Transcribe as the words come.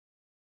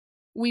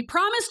We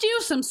promised you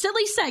some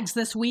silly segs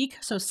this week,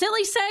 so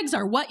silly segs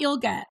are what you'll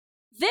get.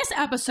 This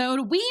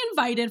episode, we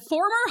invited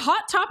former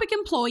Hot Topic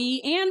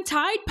employee and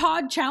Tide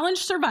Pod Challenge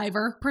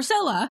survivor,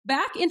 Priscilla,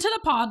 back into the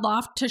pod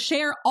loft to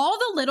share all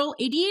the little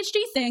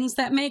ADHD things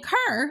that make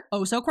her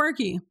oh so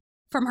quirky.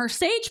 From her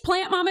sage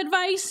plant mom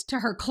advice, to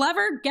her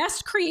clever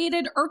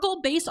guest-created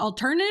Urkel-based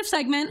alternative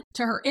segment,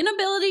 to her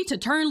inability to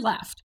turn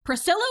left,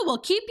 Priscilla will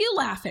keep you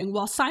laughing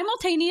while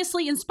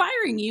simultaneously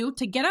inspiring you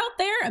to get out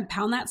there and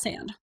pound that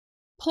sand.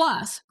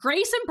 Plus,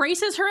 Grace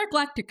embraces her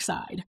eclectic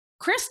side.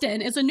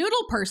 Kristen is a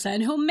noodle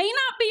person who may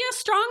not be a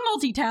strong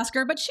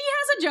multitasker, but she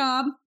has a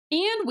job.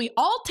 And we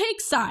all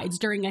take sides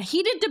during a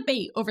heated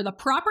debate over the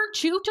proper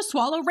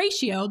chew-to-swallow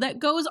ratio that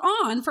goes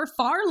on for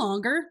far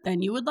longer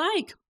than you would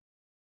like.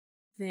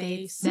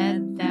 They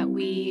said that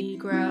we'd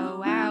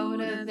grow out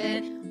of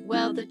it.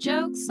 Well, the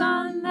joke's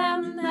on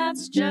them,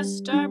 that's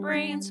just our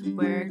brains.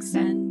 We're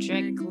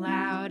eccentric,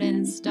 loud,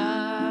 and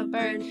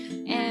stubborn,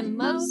 and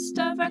most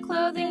of our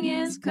clothing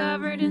is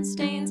covered in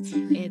stains.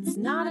 It's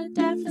not a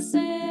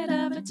deficit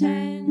of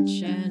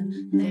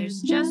attention,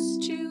 there's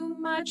just too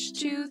much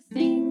to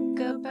think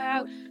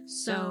about.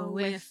 So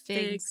if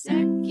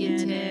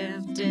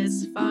executive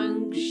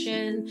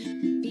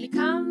dysfunction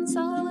becomes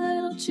a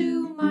little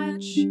too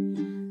much,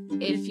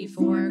 if you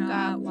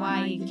forgot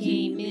why you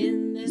came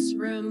in this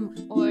room,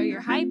 or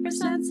you're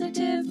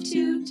hypersensitive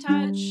to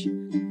touch,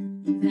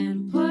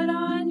 then put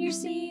on your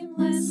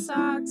seamless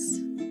socks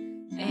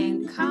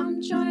and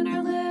come join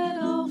our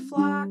little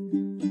flock.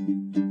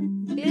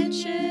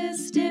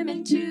 Bitches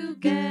stimming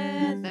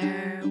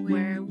together,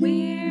 we're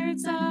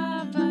weirds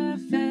of a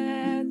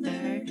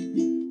feather,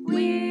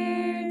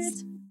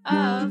 weirds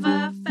of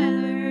a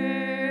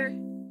feather.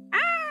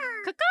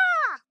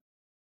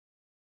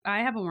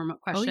 I have a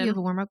warm-up question. Oh, you have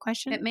a warm-up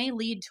question? It may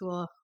lead to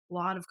a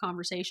lot of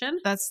conversation.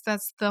 That's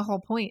the whole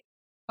point.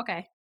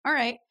 Okay. All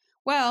right.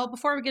 Well,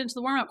 before we get into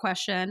the warm-up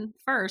question,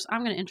 first,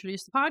 I'm going to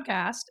introduce the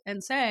podcast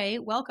and say,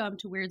 welcome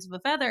to Weirds of a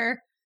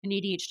Feather, an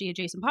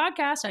ADHD-adjacent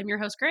podcast. I'm your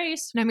host,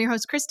 Grace. And I'm your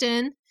host,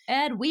 Kristen.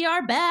 And we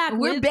are back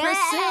We're with back.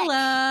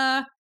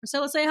 Priscilla.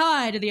 Priscilla, say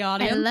hi to the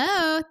audience.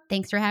 Hello.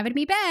 Thanks for having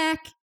me back.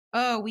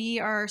 Oh, we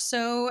are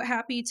so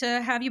happy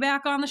to have you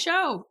back on the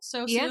show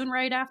so Yeah. soon,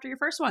 right after your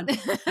first one.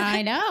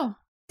 I know.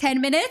 10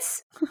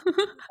 minutes?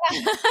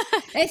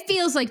 It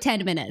feels like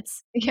 10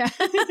 minutes. Yeah.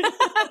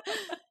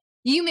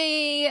 You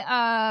may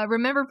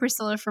remember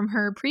Priscilla from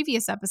her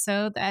previous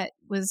episode that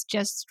was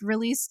just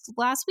released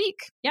last week.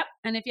 Yep.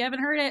 And if you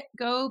haven't heard it,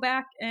 go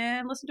back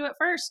and listen to it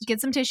first.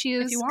 Get some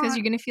tissues If you because want.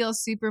 you're going to feel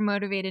super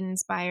motivated and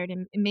inspired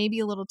and maybe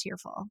a little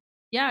tearful.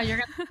 Yeah, you're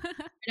going to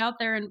get out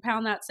there and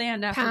pound that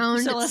sand after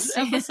Pound Priscilla's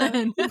sand.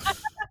 episode.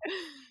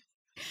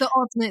 The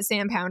ultimate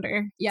sand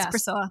pounder. Yes, It's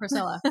Priscilla.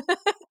 Priscilla.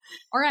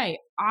 All right.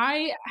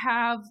 I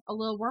have a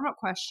little warm-up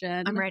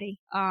question. I'm ready.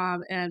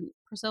 And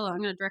Priscilla, I'm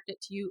going to direct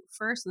it to you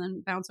first and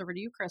then bounce over to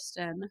you,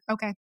 Kristen.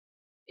 Okay.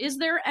 Is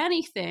there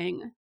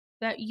anything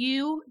that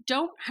you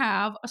don't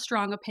have a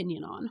strong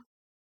opinion on?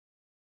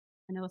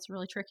 I know it's a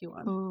really tricky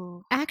one.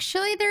 Ooh.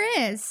 Actually,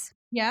 there is.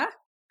 Yeah?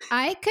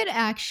 I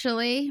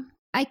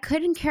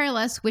couldn't care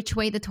less which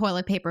way the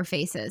toilet paper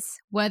faces,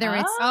 whether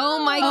it's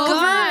Oh my over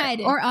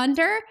God. or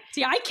under.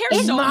 See, I care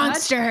It's so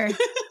Monster. It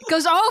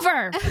goes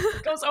over. much.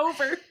 It goes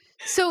over.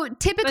 So But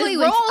typically, it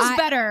like, rolls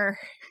better.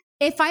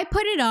 if I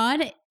put it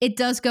on, it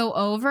does go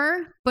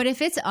over. But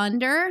if it's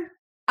under,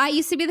 I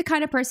used to be the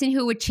kind of person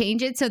who would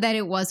change it so that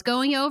it was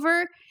going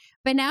over.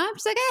 But now I'm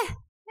just like,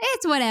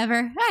 it's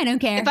whatever. I don't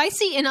care. If I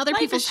see in other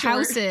Life is people's short.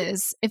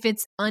 houses, if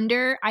it's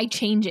under, I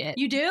change it.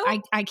 You do?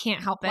 I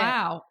can't help it.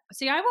 Wow.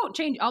 See, I won't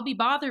change. I'll be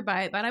bothered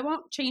by it, but I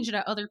won't change it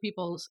at other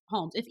people's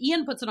homes. If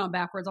Ian puts it on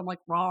backwards, I'm like,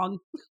 wrong.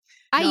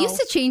 I No. used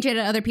to change it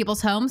at other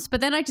people's homes,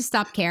 but then I just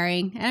stopped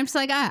caring. And I'm just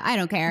like, I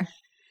don't care.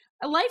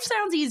 Life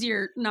sounds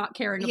easier not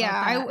caring Yeah,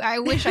 about that. I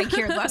wish I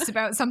cared less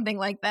about something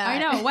like that. I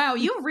know. Wow,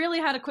 you really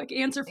had a quick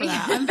answer for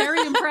that. I'm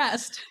very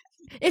impressed.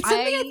 It's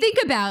something I think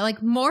about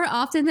like more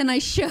often than I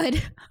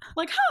should.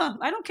 Like,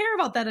 I don't care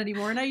about that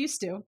anymore, and I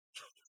used to.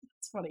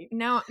 It's funny.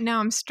 Now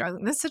I'm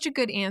struggling. That's such a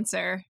good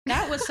answer.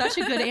 That was such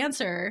a good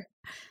answer.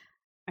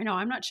 I know.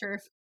 I'm not sure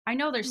if I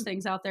know there's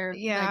things out there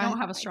Yeah. that I don't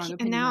have a strong And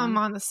opinion now I'm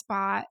on. on the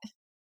spot.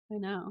 I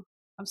know.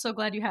 I'm so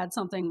glad you had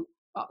something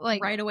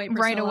Like, right away.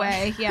 Right Priscilla.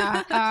 away.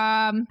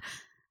 Yeah.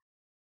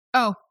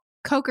 Oh,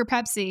 Coke or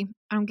Pepsi.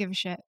 I don't give a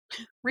shit.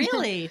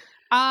 Really?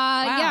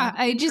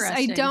 Yeah,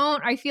 interesting.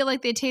 I feel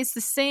like they taste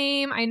the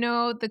same. I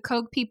know the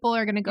Coke people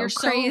are going to go You're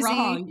crazy. so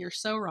wrong. You're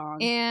so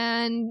wrong.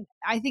 And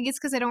I think it's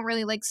because I don't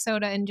really like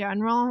soda in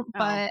general. Oh.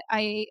 But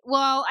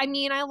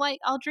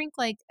I'll drink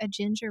like a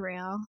ginger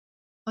ale.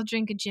 I'll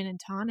drink a gin and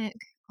tonic.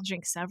 I'll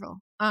drink several.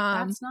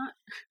 That's not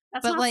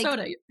but like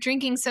soda.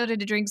 drinking soda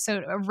to drink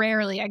soda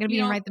rarely. I gotta be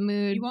in the right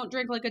mood. You won't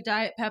drink like a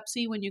Diet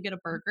Pepsi when you get a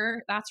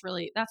burger. That's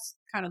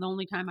kind of the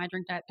only time I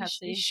drink Diet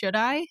Pepsi. Should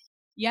I?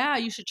 Yeah,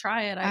 you should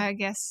try it. I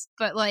guess.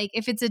 But like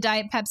if it's a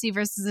Diet Pepsi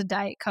versus a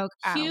Diet Coke,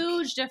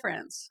 Huge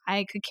difference.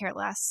 I could care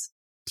less.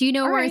 Do you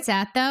know All where right. it's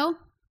at though?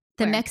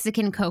 The Where?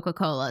 Mexican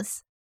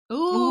Coca-Colas.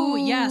 Ooh,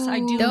 yes, I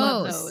do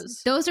love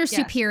those. Those are Yes.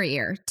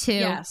 superior to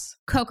Yes.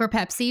 Coke or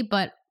Pepsi,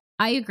 but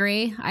I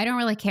agree. I don't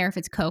really care if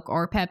it's Coke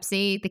or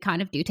Pepsi. They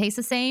kind of do taste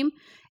the same,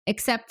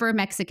 except for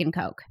Mexican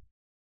Coke.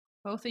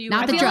 Both of you.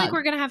 Not I the feel drug. like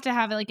we're gonna have to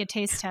have like a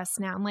taste test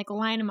now and like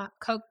line them up: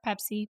 Coke,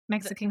 Pepsi,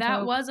 Mexican that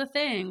Coke. was a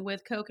thing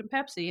with Coke and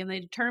Pepsi, and they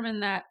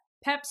determined that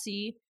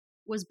Pepsi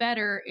was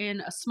better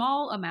in a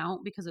small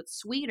amount because it's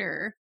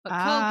sweeter, but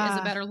Coke is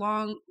a better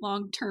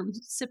long-term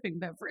sipping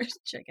beverage,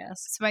 I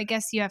guess. So I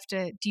guess you have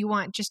to. Do you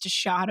want just a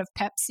shot of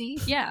Pepsi?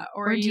 Yeah,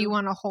 Or do you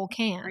want a whole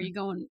can? Are you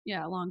going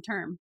long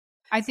term?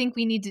 I think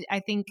we need to. I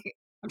think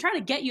I'm trying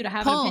to get you to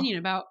have an Poll. opinion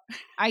about.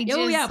 I Oh,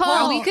 just. yeah,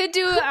 poll. We could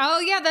do. Oh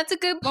yeah, that's a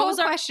good What poll was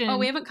our question. Oh,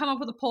 we haven't come up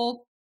with a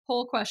poll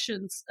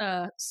questions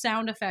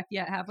sound effect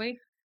yet, have we?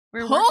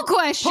 We're poll working-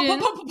 question.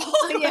 Poll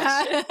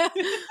Yeah,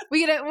 question.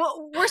 we get it.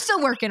 We're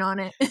still working on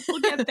it. We'll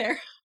get there.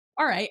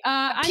 All right.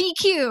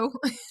 PQ.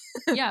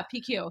 Yeah,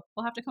 PQ.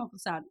 We'll have to come up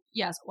with sound.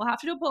 Yes, we'll have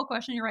to do a poll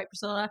question. You're right,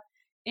 Priscilla.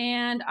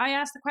 And I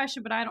asked the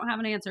question, but I don't have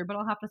an answer. But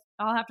I'll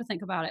have to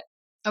think about it.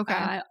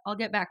 Okay, I'll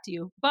get back to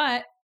you.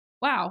 But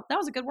wow, that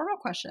was a good warm up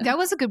question. that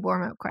was a good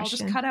warm up I'll question.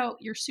 just cut out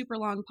your super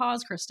long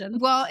pause, Kristen.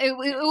 Well, it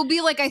will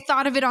be like I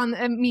thought of it on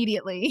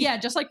immediately. Yeah,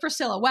 just like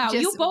Priscilla. Wow,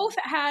 you Just- both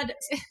had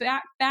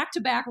back to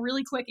back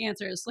really quick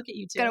answers. Look at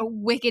you two. Got a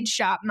wicked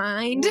shop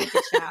mind.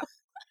 Wicked chap.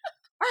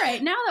 All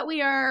right, now that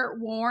we are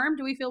warm,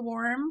 do we feel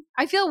warm?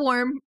 I feel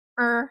warm.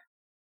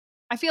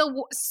 I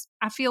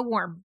feel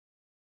warm.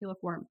 You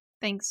look warm.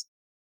 Thanks.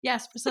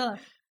 Yes, Priscilla.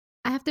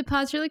 I have to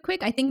pause really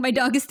quick. I think my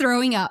dog is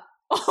throwing up.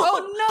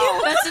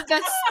 Oh no!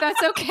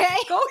 That's okay.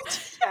 Go.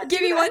 Yeah, Give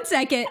do me that. 1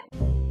 second.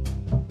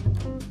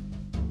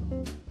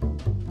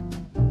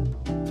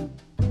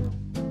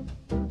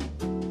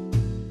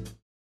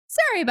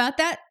 Sorry about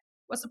that.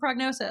 What's the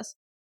prognosis?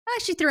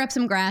 She threw up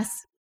some grass.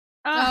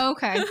 Oh,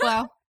 okay.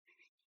 Well,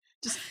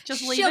 Just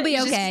leave She'll it. be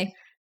Just- okay.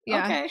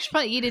 yeah. Okay. You should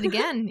probably eat it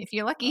again if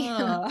you're lucky.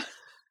 Ugh.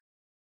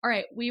 All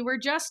right, we were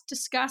just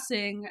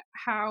discussing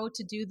how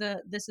to do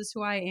the "This Is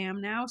Who I Am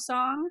Now"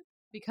 song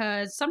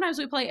because sometimes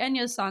we play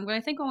Enya's song, but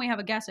I think when we have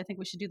a guest, I think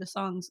we should do the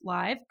songs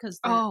live because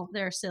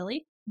they're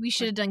silly. We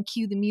should have done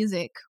cue the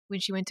music when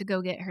she went to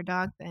go get her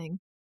dog thing.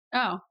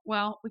 Oh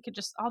well,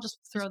 I'll just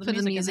throw Just the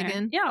put music,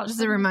 in there. Yeah, I'll Just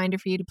put a the- reminder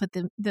for you to put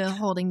the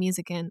holding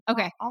music in.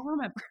 Okay. I'll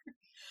remember.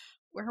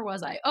 Where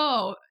was I?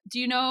 Oh, do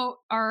you know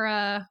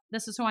our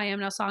 "This Is Who I Am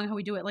Now" song? How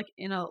we do it like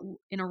in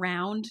a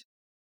round?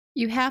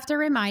 You have to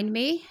remind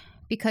me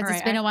because All it's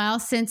right, been a while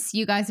since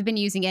you guys have been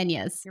using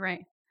Enya's. You're right.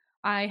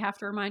 I have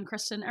to remind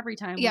Kristen every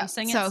time Yeah. we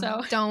sing it.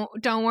 So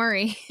don't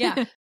worry. yeah,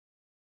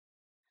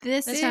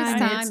 This This time,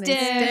 time it's it's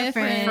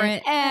different.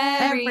 different.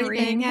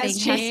 Everything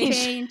has changed.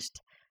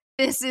 changed.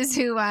 This is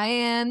who I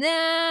am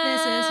now.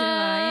 this is who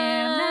I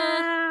am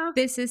now.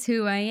 This is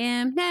who I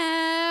am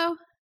now.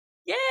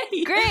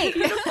 Yay! Great.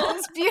 Beautiful.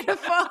 It's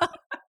beautiful.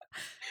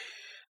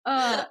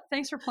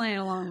 Thanks for playing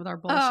along with our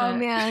bullshit. Oh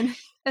man,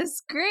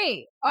 that's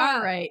great.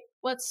 All right,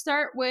 let's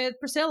start with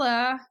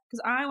Priscilla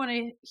because I want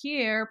to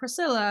hear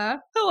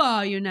Priscilla. Who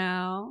are you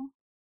now?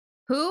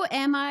 Who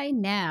am I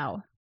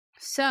now?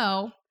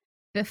 So,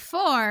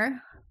 before,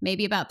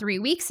 maybe about 3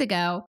 weeks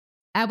ago,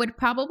 I would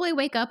probably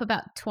wake up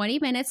about 20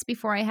 minutes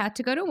before I had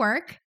to go to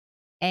work.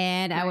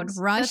 And I would Nice.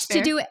 rush That's to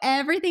fair. do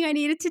everything I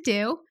needed to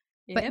do.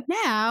 Yep. But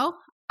now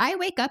I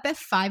wake up at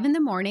 5 in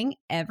the morning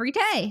every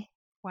day.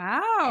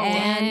 Wow.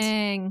 And-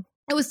 Dang.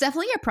 It was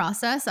definitely a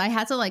process. I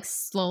had to like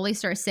slowly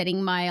start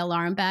setting my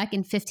alarm back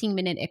in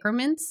 15-minute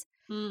increments.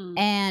 Mm.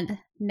 And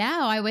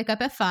now I wake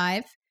up at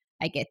 5.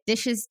 I get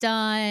dishes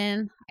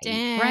done. I eat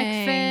Dang.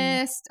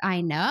 breakfast.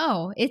 I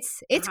know.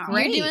 It's Wow.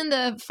 great. You're doing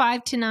the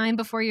 5 to 9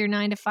 before your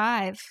 9 to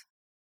 5.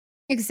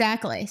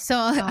 Exactly. So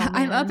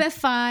I'm up man. at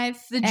 5.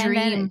 The and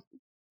then dream.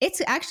 It's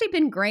actually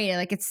been great.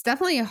 Like it's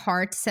definitely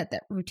hard to set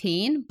that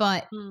routine,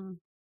 but Mm.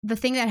 the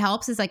thing that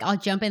helps is like I'll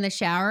jump in the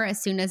shower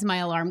as soon as my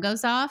alarm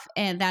goes off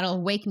and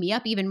that'll wake me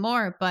up even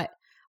more, but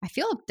I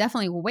feel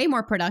definitely way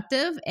more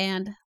productive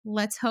and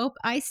let's hope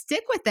I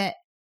stick with it.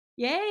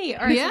 Yay.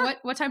 All right. Yeah. So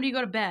what time do you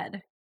go to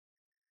bed?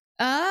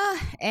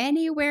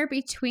 Anywhere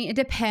between, it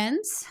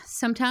depends.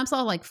 Sometimes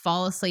I'll like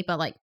fall asleep at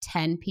like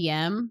 10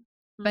 p.m.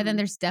 But then Mm.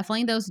 there's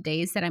definitely those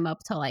days that I'm up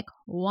till like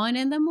 1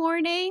 in the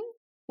morning.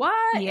 What?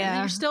 And then Yeah.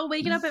 you're still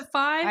waking up at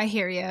 5? I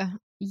hear you.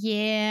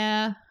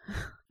 Yeah.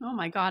 Oh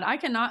my god, I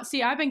cannot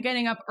see. I've been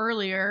getting up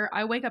earlier.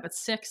 I wake up at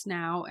 6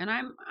 now, and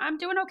I'm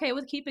doing okay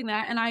with keeping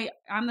that. And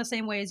I'm the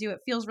same way as you. It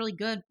feels really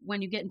good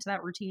when you get into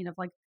that routine of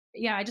like,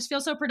 yeah, I just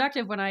feel so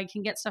productive when I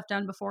can get stuff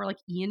done before like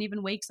Ian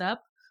even wakes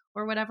up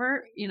or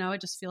whatever. You know,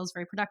 it just feels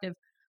very productive.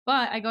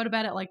 But I go to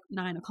bed at like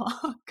 9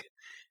 o'clock.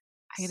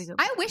 I gotta go.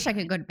 I wish I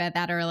could go to bed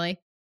that early.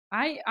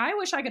 I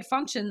wish I could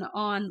function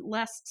on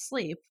less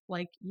sleep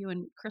like you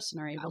and Kristen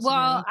are able to.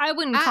 Well, do. I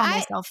wouldn't call I-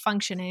 myself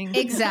functioning.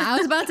 Exactly. I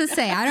was about to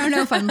say, I don't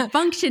know if I'm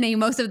functioning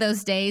most of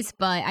those days,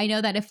 but I know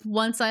that if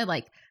once I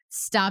like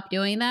stop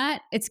doing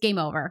that, it's game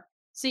over.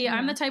 See,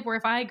 I'm the type where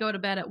if I go to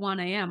bed at 1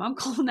 a.m., I'm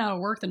calling out of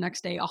work the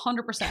next day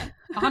 100%.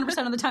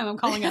 100% of the time I'm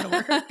calling out of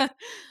work.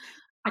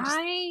 I just-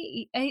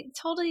 It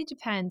totally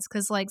depends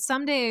because like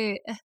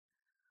someday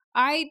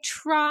I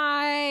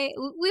try.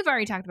 We've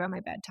already talked about my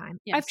bedtime.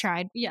 Yes. I've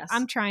tried. Yes.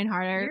 I'm trying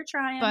harder. You're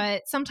trying.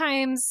 But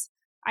sometimes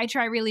I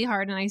try really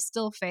hard and I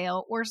still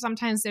fail. Or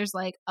sometimes there's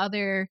like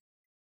other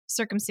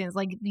circumstances.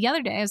 Like the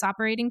other day, I was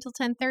operating till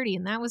 10:30,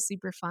 and that was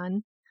super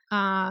fun.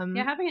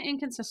 Yeah, having an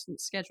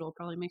inconsistent schedule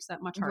probably makes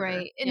that much harder.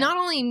 Right. And Yeah. not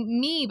only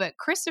me, but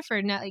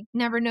Christopher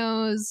never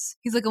knows.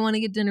 He's like, I want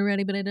to get dinner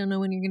ready, but I don't know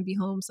when you're going to be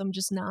home, so I'm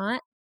just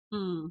not.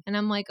 Hmm. And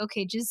I'm like,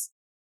 okay, just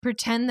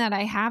pretend that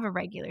I have a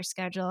regular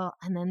schedule,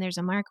 and then there's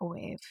a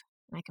microwave,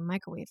 and I can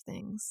microwave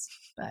things.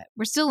 But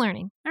we're still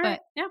learning. All right.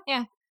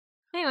 Yeah.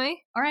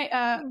 Anyway, All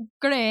right.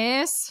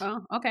 Grace, Oh,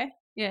 okay.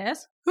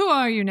 Yes. who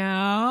are you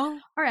now?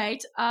 All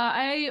right.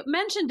 I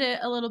mentioned it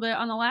a little bit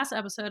on the last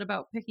episode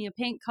about picking a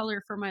paint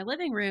color for my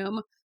living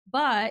room,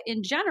 but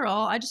in general,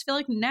 I just feel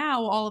like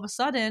now all of a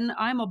sudden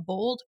I'm a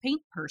bold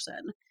paint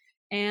person.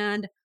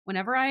 And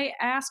whenever I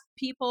ask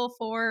people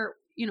for,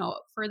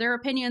 for their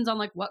opinions on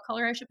like what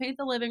color I should paint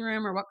the living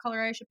room or what color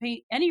I should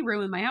paint any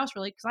room in my house,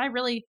 really, because I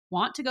really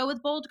want to go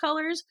with bold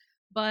colors,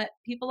 but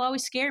people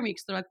always scare me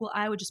because they're like, well,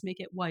 I would just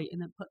make it white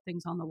and then put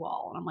things on the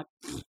wall. And I'm like,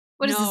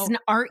 What is no. this, an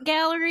art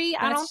gallery?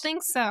 I don't That's-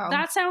 think so.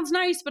 That sounds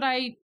nice, but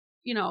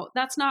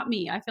that's not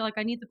me. I feel like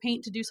I need the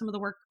paint to do some of the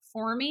work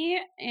for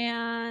me.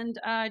 And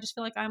I just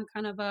feel like I'm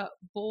kind of a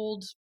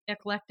bold,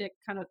 eclectic,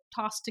 kind of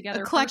tossed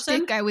together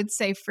Eclectic, person. I would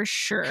say for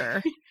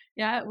sure.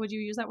 Yeah. Would you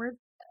use that word?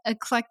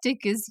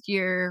 Eclectic is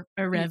your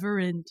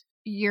Irreverent.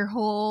 your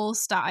whole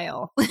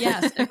style.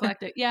 Yes.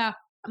 Eclectic. Yeah.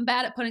 I'm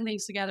bad at putting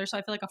things together. So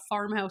I feel like a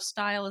farmhouse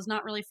style is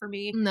not really for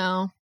me.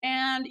 No.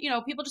 And,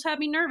 people just have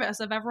me nervous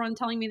of everyone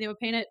telling me they would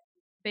paint it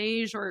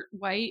beige or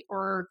white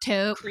or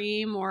Taupe.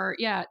 cream or,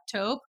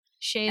 taupe.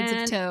 Shades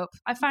And of taupe.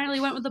 I finally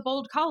went with the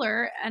bold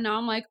color, and now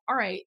I'm like, all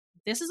right,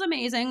 this is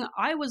amazing.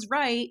 I was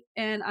right,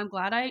 and I'm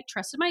glad I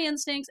trusted my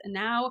instincts, and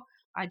now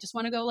I just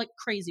want to go like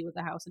crazy with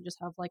the house and just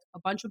have like a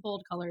bunch of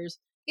bold colors.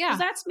 Yeah. Because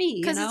that's me.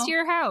 Because it's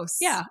your house.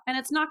 Yeah, and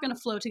it's not going to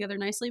flow together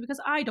nicely because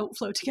I don't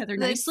flow together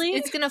nicely.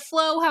 It's going to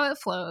flow how it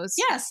flows.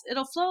 Yes,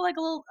 it'll flow like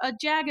a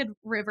jagged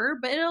river,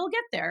 but it'll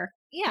get there.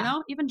 Yeah.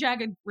 Even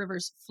jagged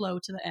rivers flow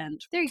to the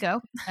end, There you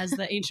go. as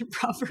the ancient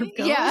proverb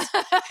goes. Yeah.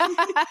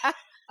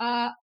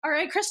 All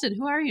right, Kristen,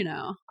 who are you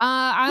now?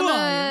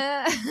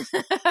 I'm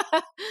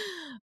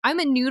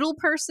a noodle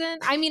person.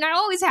 I mean, I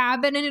always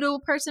have been a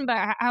noodle person,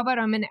 but how about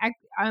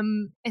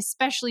I'm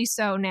especially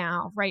so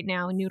now, right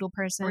now, a noodle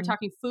person. We're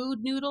talking food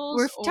noodles.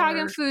 We're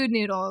talking or food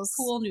noodles.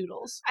 pool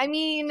noodles. I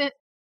mean,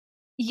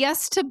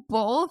 yes to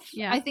both.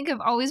 Yeah. I think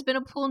I've always been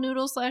a pool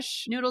noodle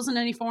 / Noodles in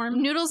any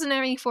form. noodles in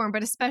any form,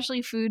 but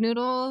especially food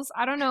noodles.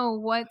 I don't know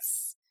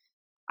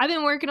I've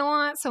been working a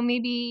lot, so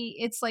maybe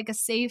it's like a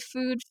safe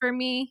food for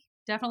me.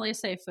 Definitely a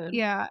safe food.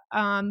 Yeah.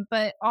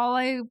 But all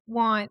I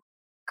want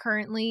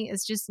currently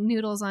is just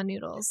noodles on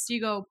noodles. Do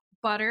you go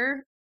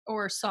butter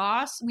or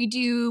sauce? We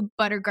do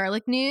butter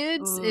garlic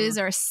nudes. Ooh. It is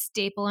our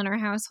staple in our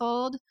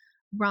household.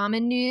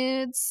 Ramen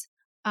nudes.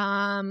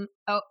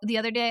 The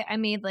other day I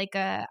made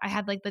I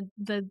had like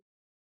the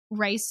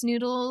rice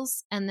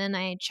noodles, and then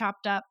I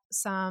chopped up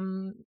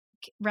some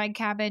red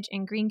cabbage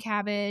and green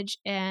cabbage,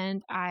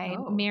 and I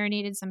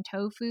marinated some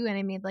tofu, and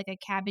I made like a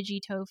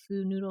cabbagey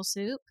tofu noodle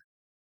soup.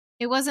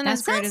 It wasn't That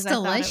as great as sounds I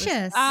thought it was.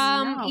 delicious.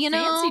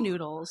 Fancy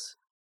noodles.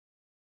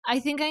 I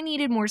think I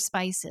needed more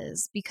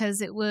spices because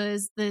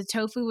the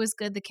tofu was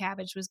good, the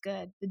cabbage was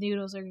good, the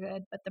noodles are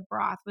good, but the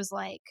broth was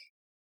like,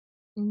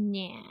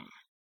 nah.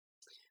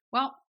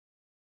 Well,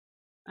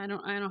 I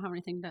don't have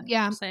anything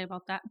to say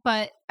about that.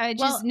 But I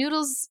just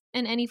noodles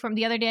in any form.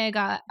 The other day I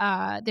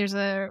got there's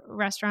a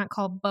restaurant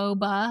called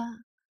Boba,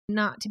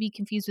 not to be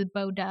confused with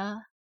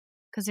Boda,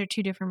 because they're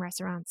two different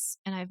restaurants,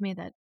 and I've made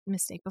that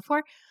mistake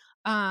before.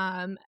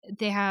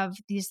 They have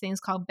these things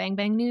called Bang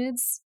Bang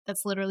Nudes.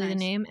 That's literally the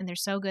name, and they're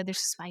so good. They're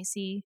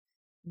spicy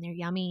and they're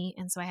yummy.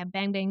 And so I had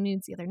Bang Bang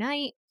Nudes the other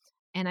night,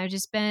 and I've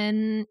just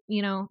been,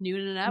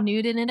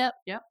 Nuding it up.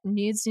 Yep.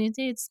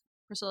 Nudes.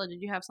 Priscilla,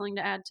 did you have something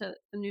to add to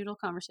the noodle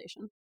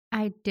conversation?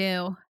 I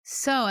do.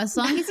 So as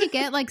long as you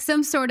get like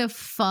some sort of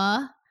pho,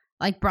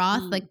 like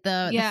broth, like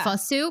the pho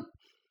soup.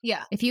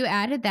 Yeah. If you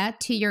added that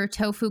to your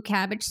tofu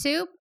cabbage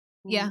soup,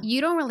 you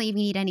don't really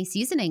need any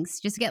seasonings.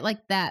 Just get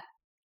like that.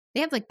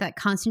 They have like that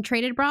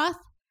concentrated broth.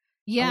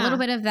 Yeah. A little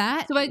bit of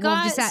that. So I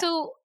got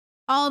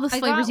all the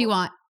flavors you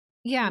want.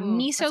 Yeah, Ooh,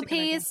 miso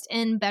paste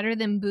and better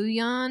than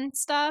bouillon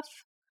stuff.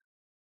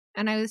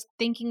 And I was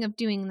thinking of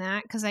doing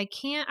that because I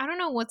don't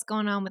know what's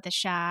going on with the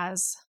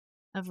Shaz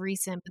of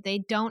recent, but they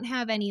don't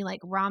have any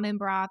like ramen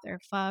broth or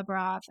pho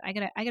broth. I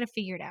gotta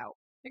figure it out.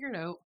 Figure it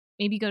out.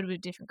 Maybe go to a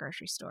different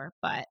grocery store,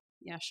 but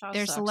yeah, Shaz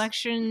their sucks.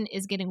 selection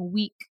is getting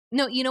weak.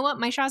 No, you know what?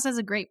 My Shaz has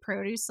a great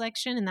produce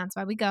selection, and that's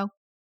why we go.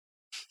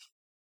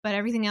 But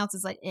everything else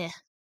is like, eh.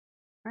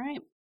 All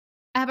right.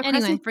 I have a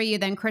question for you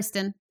then,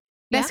 Kristen.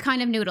 Best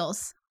kind of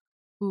noodles.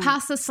 Ooh.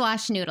 Pasta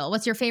 / noodle.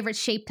 What's your favorite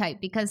shape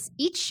type? Because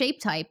each shape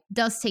type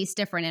does taste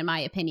different, in my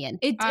opinion.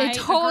 It I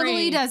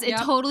totally agree. does. It Yep.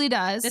 totally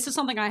does. This is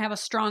something I have a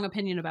strong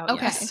opinion about.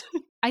 Okay. Yes.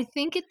 I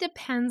think it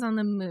depends on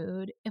the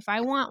mood. If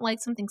I want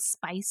like something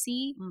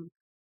spicy,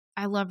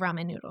 I love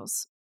ramen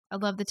noodles. I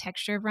love the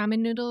texture of ramen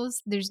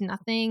noodles. There's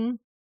nothing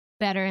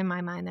better in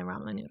my mind than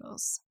ramen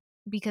noodles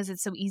because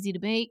it's so easy to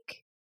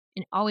make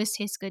and always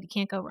tastes good. You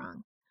can't go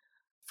wrong.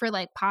 For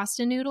like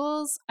pasta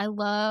noodles, I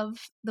love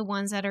the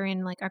ones that are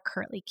in like a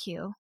curly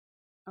Q.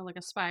 Or like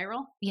a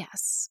spiral?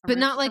 Yes, A but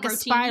not like a rotini?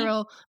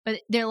 spiral, but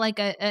they're like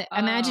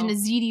imagine a Oh.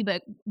 ziti,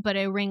 but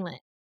a ringlet.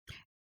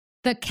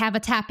 The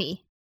cavatappi.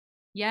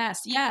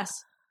 Yes.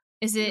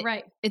 Is You're it?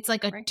 right. It's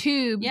like a Right.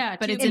 tube. Yeah,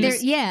 but tube it's and in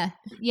there's- yeah,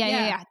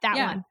 that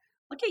yeah. one.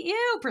 Look at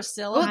you,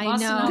 Priscilla. I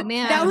busting know, out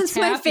man. That one's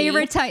my cavatappi.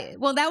 favorite type.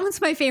 Well, that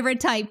one's my favorite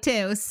type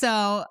too.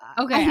 So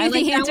Okay, I I knew like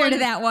the that answer one. to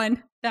that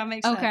one. That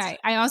makes sense. Okay,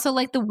 I also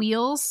like the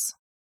wheels.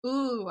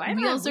 Ooh, I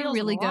haven't Wheels had are wheels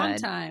really in a long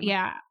good. time.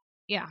 Yeah.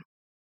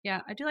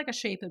 Yeah, I do like a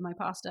shape in my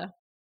pasta.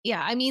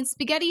 Yeah, I mean,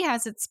 spaghetti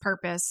has its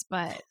purpose,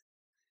 but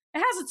It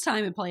has its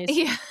time and place.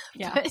 yeah.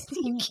 Yeah. but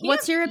you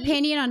What's your can't beat-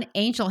 opinion on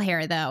angel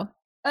hair though?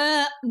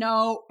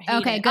 No. hate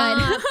Okay, it.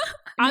 good.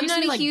 I'm makes not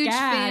me, a like, huge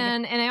gag.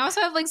 fan, and I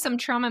also have like some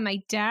trauma. My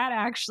dad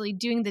actually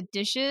doing the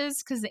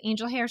dishes because the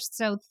angel hair is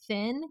so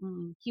thin.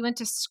 Mm. He went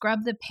to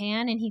scrub the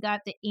pan, and he got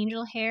the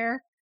angel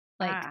hair,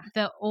 like Ah.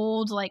 the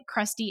old, like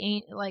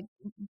crusty, like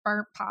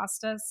burnt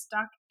pasta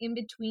stuck in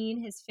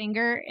between his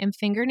finger and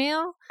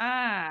fingernail,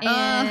 Ah.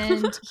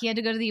 and he had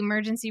to go to the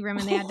emergency room,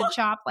 and they had to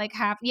chop like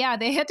half. Yeah,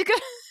 they had to go.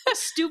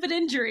 Stupid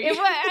injury. It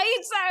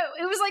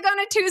was like on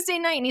a Tuesday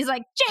night, and he's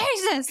like,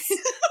 Jesus.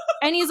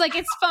 And he's like,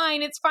 it's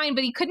fine.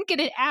 But he couldn't get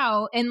it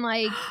out. And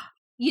like,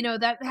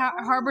 that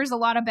harbors a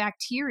lot of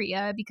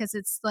bacteria because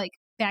it's like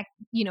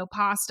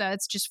pasta.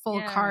 It's just full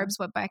of Yeah. carbs,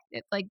 what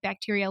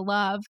bacteria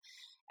love.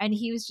 And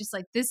he was just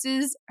like, this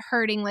is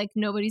hurting like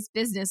nobody's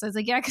business. I was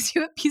like, yeah, because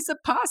you have a piece of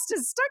pasta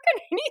stuck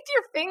underneath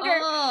your finger.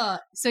 Ugh.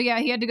 So yeah,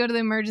 he had to go to the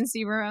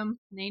emergency room.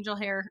 An angel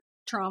hair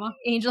trauma.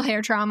 Angel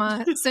hair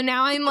trauma. So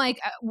now I'm like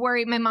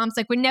worried. My mom's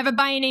like, we're never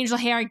buying angel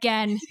hair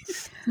again.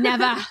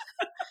 Never.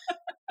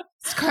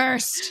 It's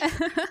cursed.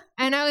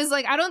 And I was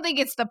like, I don't think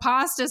it's the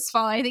pasta's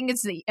fault. I think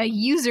it's a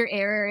user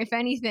error, if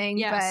anything.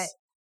 Yes.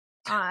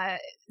 But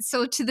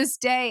so to this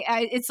day,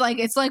 it's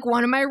like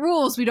one of my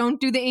rules. We don't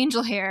do the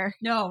angel hair.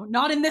 No,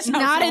 not in this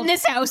household. Not in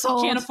this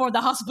household. Can't afford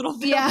the hospital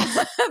bill. Yeah.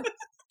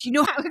 Do you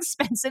know how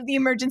expensive the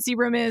emergency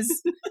room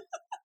is?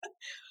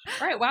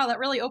 All right. Wow. That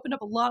really opened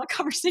up a lot of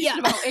conversation Yeah.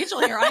 about angel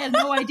hair. I had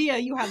no idea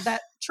you had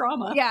that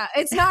trauma. Yeah,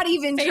 it's not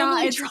even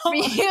Family It's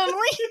trauma.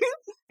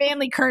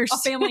 family curse. A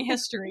family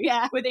history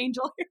Yeah. with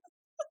angel hair.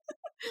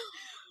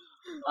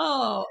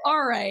 Oh,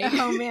 all right.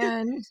 Oh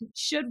man.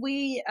 Should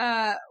we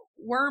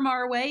worm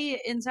our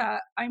way into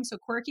I'm So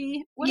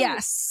Quirky? What do we-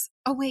 Yes.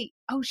 Oh wait.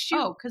 Oh shoot.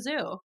 Oh,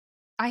 kazoo.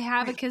 I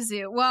have a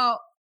kazoo.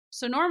 Well,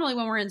 So normally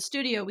when we're in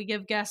studio, we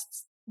give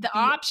guests the the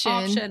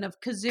option of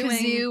kazooing.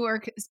 kazoo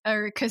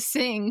or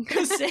kasing.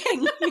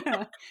 Sing.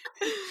 Yeah.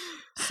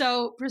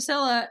 So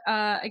Priscilla,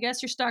 I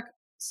guess you're stuck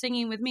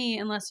singing with me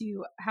unless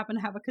you happen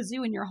to have a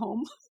kazoo in your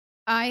home.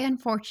 I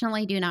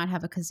unfortunately do not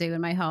have a kazoo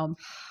in my home.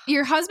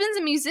 Your husband's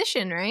a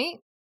musician, right?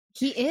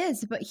 He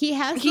is, but he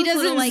has He those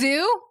doesn't little, like,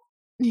 zoo.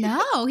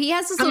 no, he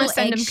has those I'm gonna little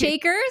send egg him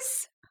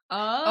shakers,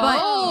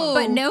 Oh.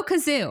 but no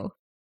kazoo.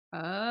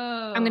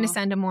 Oh. I'm gonna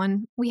send him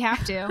one. We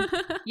have to.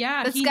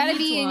 Yeah. That's he got to needs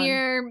be in one.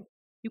 your.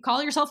 You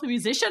call yourself a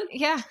musician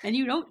Yeah. and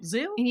you don't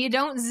zoo? And you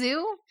don't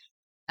zoo.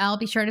 I'll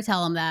be sure to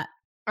tell him that.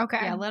 Okay.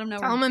 Yeah, let him know.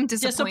 Tell him I'm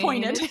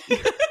disappointed.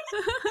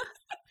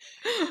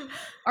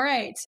 All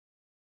right.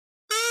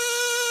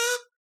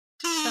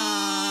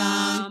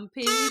 Some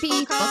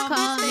People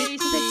call me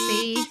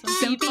Stacy. Pixie.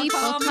 Some people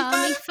call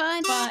me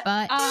fun,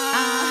 but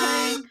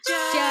I'm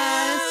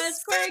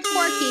just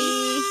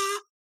quirky.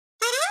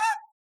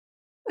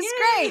 That's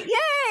great.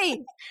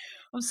 Yay.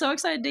 I'm so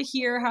excited to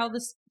hear how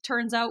this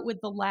turns out with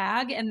the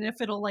lag and if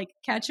it'll like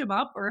catch him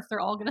up or if they're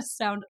all going to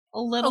sound a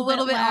little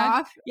bit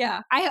off.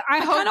 Yeah. I I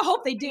hope. kind of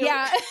hope they do.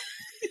 Yeah.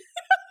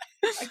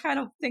 I kind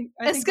of think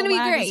It's think gonna the be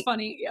lag is great.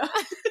 funny. Yeah.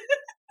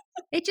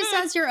 It just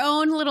has your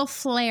own little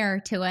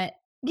flair to it.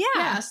 Yeah.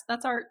 Yes,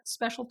 that's our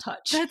special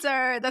touch.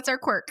 That's our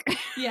quirk.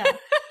 Yeah.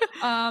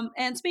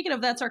 And speaking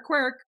of that's our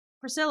quirk,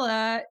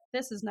 Priscilla,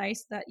 this is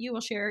nice that you will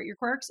share your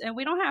quirks and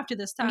we don't have to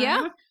this time.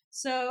 Yeah.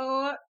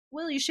 So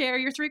will you share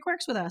your 3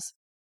 quirks with us?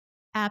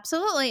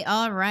 Absolutely.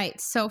 All right.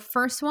 So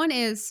first one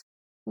is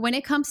when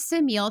it comes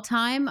to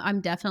mealtime, I'm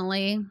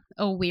definitely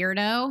a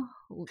weirdo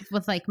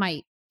with like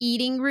my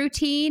eating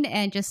routine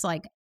and just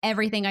like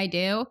everything I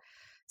do.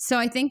 So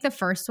I think the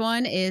first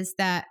one is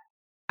that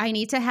I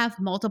need to have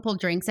multiple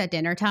drinks at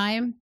dinner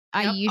time.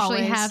 I Yep,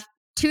 usually always. have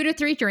 2 to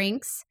 3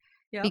 drinks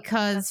Yep,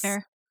 because That's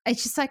fair.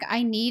 it's just like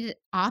I need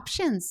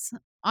options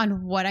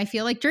on what I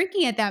feel like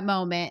drinking at that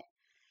moment.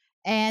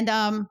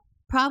 And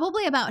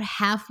probably about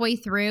halfway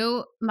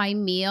through my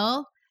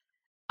meal,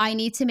 I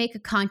need to make a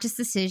conscious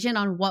decision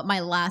on what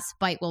my last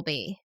bite will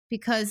be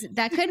because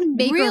that could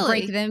make or Really?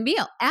 break the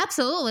meal.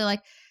 Absolutely.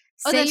 Like,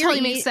 Oh, say that you're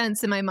totally makes eat-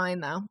 sense in my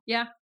mind, though.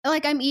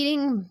 like I'm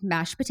eating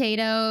mashed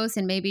potatoes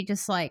and maybe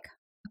just like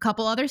a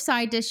couple other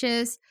side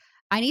dishes.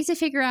 I need to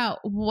figure out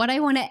what I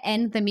want to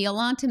end the meal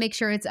on to make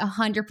sure it's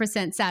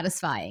 100%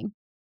 satisfying.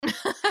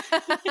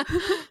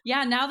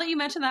 Yeah, now that you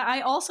mention that,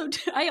 I also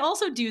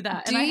do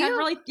that. Do And I you?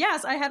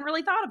 hadn't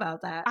really thought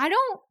about that. I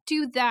don't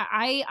do that.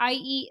 I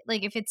eat,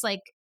 like, if it's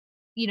like,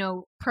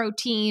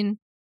 protein,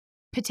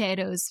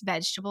 potatoes,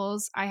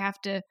 vegetables, I'll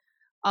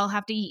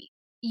have to eat.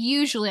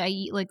 Usually I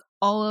eat like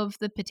all of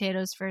the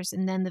potatoes first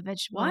and then the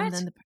vegetable. What? And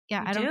then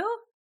I don't. do?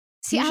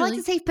 See, I like Usually.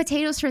 to save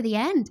potatoes for the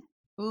end.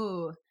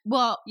 Ooh.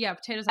 Well, Yeah,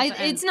 potatoes at the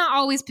end. it's not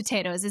always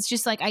potatoes. It's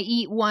just like I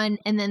eat one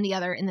and then the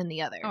other and then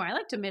the other. Oh, I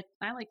like to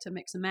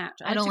mix and match.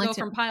 I don't to like go to-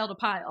 from pile to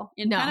pile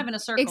No. kind of in a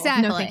circle.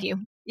 Exactly. No, thank you.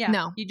 Yeah.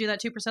 No. You do that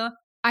too, Priscilla?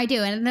 I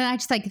do. And then I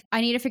just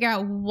I need to figure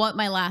out what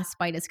my last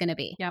bite is going to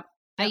be. Yep.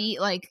 I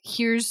eat like,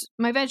 here's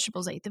my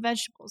vegetables. I eat the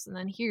vegetables, and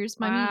then here's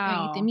my meat.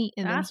 I eat the meat,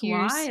 and That's then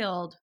here's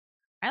wild.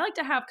 I like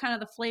to have kind of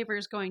the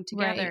flavors going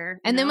together.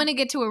 Right. And then when I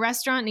get to a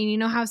restaurant, and you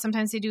know how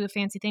sometimes they do a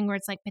fancy thing where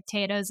it's like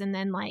potatoes and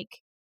then like,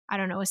 I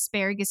don't know,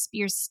 asparagus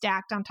spears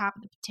stacked on top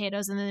of the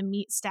potatoes and then the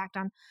meat stacked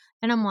on.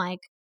 And I'm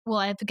like, well,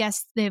 I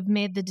guess they've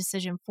made the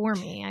decision for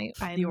me.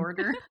 the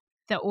order.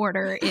 The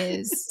order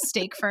is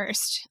steak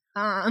first.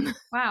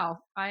 Wow,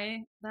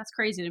 that's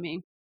crazy to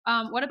me.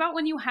 What about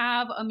when you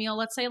have a meal,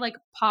 let's say like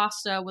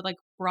pasta with like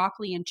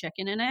broccoli and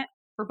chicken in it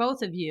for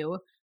both of you?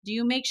 Do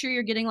you make sure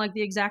you're getting like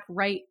the exact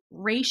right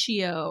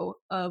ratio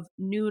of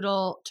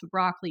noodle to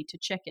broccoli to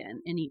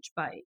chicken in each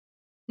bite?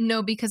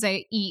 No, because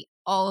I eat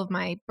all of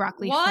my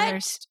broccoli What?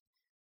 first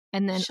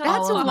and then Shut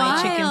all up. of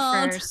my chicken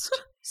Wild.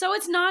 first. So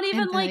it's not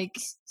even And, like,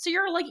 so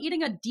you're like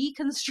eating a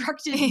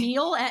deconstructed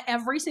meal at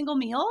every single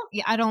meal?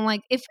 Yeah, I don't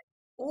like if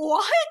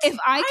What?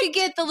 I could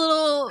get the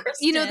little, the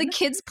Kristen.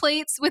 kids'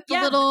 plates with the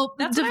Yeah, little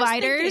That's what I was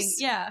dividers. thinking.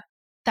 Yeah,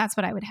 That's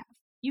what I would have.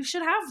 you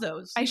should have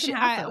those. I You should can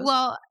have those.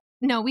 well,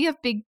 no, we have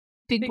big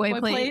Big boy boy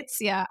plates. plates?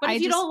 Yeah. But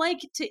if you don't like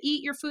to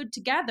eat your food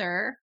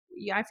together,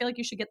 I feel like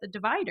you should get the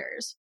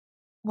dividers.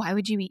 Why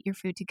would you eat your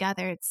food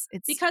together? It's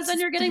Because then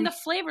just you're getting the three-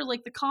 flavor,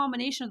 like the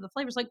combination of the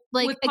flavors. Like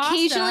like with pasta,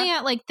 occasionally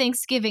at like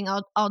Thanksgiving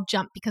I'll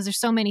jump because there's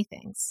so many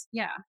things.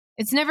 yeah.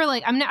 It's never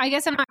like I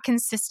guess I'm not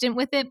consistent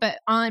with it, but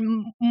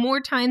on more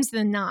times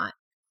than not.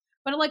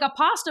 But like a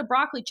pasta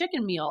broccoli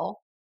chicken meal,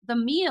 the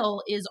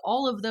meal is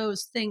all of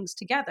those things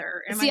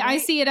together. Am See, I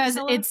right, see it as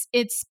Priscilla?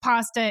 it's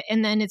pasta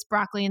and then it's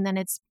broccoli and then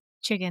it's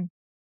chicken.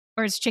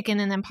 Or it's chicken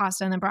and then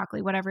pasta and then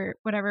broccoli, whatever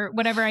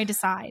I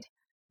decide.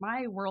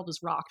 My world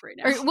is rocked right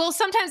now. Or well,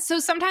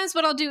 sometimes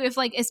what I'll do if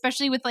like,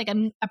 especially with like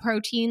a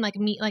protein, like a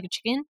meat, like a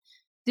chicken,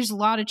 there's a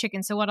lot of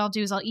chicken. So what I'll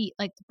do is I'll eat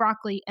like the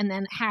broccoli and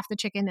then half the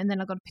chicken and then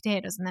I'll go to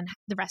potatoes and then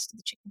the rest of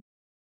the chicken.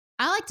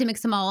 I like to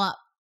mix them all up.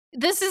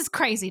 This is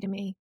crazy to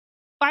me.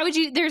 Why would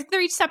you? There's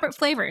 3 separate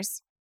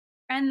flavors.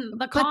 And the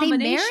But they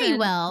combination marry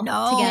well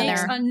No.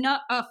 makes together.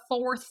 a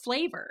fourth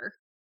flavor.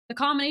 The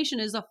combination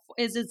is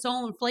its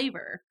own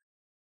flavor.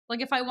 Like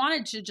if I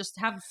wanted to just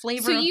have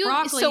flavor of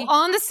broccoli. So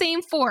on the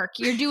same fork,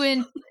 you're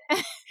doing.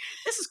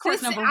 This is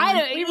course number one. I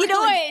don't. We You know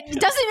really- what? It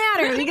doesn't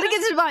matter. We're gonna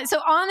get to the bottom. So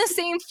on the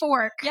same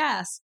fork,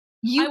 Yes.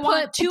 you I put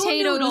want 2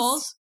 potatoes.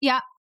 noodles.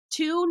 Yeah.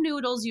 2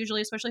 noodles usually,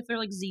 especially if they're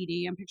like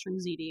ziti. I'm picturing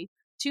ziti.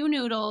 2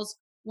 noodles,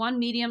 1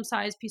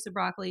 medium-sized piece of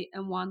broccoli,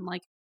 and 1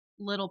 like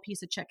little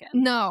piece of chicken.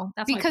 No,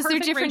 That's my because they're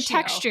perfect different ratio.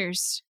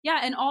 textures. Yeah,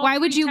 and all. Why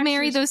would 3 you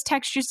marry textures- those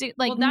textures?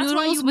 Like Well, that's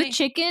why noodles you with make-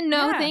 chicken?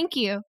 No, Yeah. thank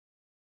you.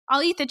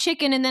 I'll eat the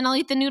chicken and then I'll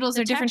eat the noodles. The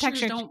They're different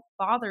textures textures. don't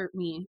bother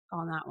me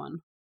on that one.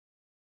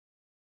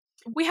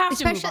 We have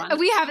to move Especially- on.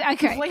 We have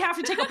okay. We have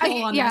to take a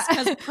poll on Yeah. this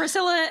because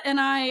Priscilla and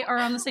I are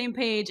on the same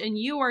page, and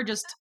you are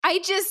just I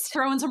just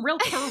throwing some real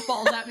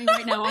curveballs at me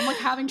right now. I'm like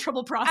having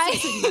trouble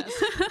processing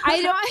this.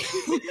 I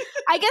don't.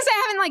 I guess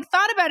I haven't like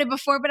thought about it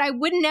before, but I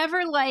would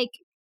never like.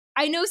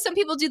 I know some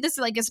people do this,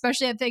 like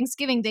especially at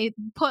Thanksgiving. They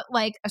put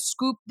like a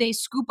scoop. They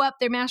scoop up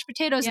their mashed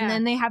potatoes Yeah. and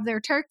then they have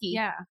their turkey.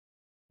 Yeah.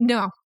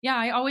 No. Yeah,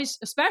 I always,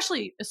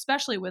 especially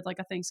with like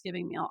a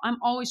Thanksgiving meal, I'm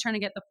always trying to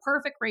get the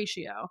perfect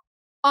ratio.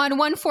 On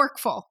one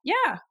forkful.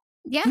 Yeah,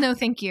 Yeah, No,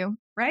 thank you.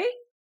 right?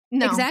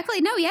 No.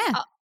 exactly. No, yeah.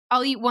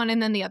 I'll eat one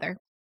and then the other.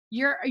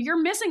 You're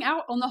missing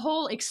out on the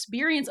whole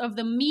experience of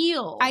the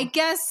meal. I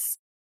guess.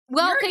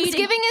 Well, You're eating-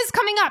 Thanksgiving is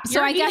coming up, so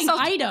You're I guess eating I'll.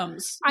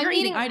 items. I'm You're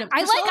eating items. I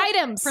Priscilla- like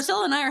items.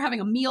 Priscilla and I are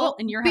having a meal, Well,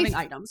 and you're bef- having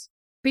items.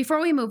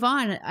 Before we move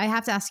on, I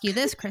have to ask you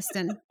this,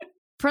 Kristen.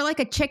 For like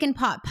a chicken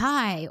pot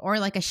pie or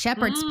like a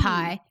shepherd's Mm.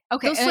 pie,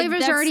 Okay, those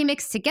flavors that's- are already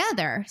mixed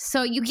together.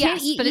 So you can't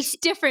Yes, eat but each- it's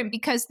different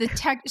because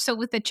so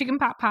with the chicken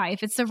pot pie,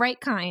 if it's the right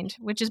kind,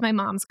 which is my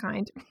mom's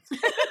kind,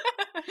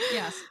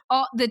 Yes.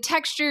 all the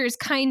texture is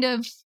kind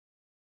of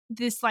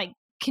this like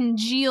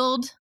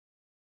congealed.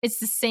 It's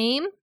the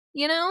same,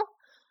 you know.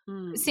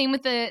 Mm. Same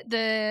with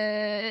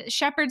the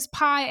shepherd's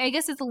pie. I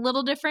guess it's a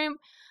little different,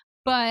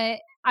 but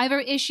I have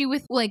an issue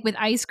with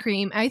ice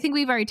cream. I think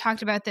we've already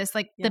talked about this.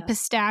 Like the Yes.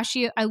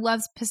 pistachio, I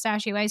love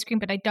pistachio ice cream,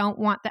 but I don't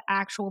want the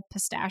actual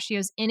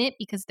pistachios in it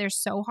because they're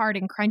so hard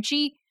and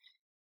crunchy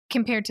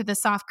compared to the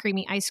soft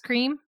creamy ice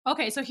cream.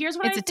 Okay, so here's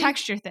what It's I a think.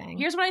 texture thing.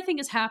 Here's what I think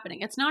is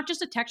happening. It's not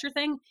just a texture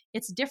thing.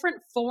 It's different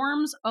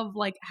forms of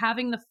like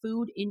having the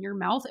food in your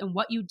mouth and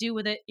what you do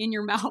with it in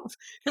your mouth.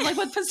 'Cause, like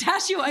with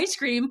pistachio ice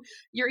cream,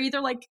 you're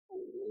either like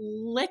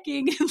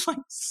licking and like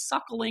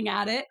suckling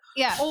at it.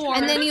 Yeah. Or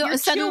And then you you're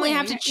suddenly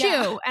have to chewing.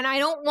 chew. Yeah. And I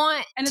don't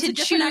want And it's to a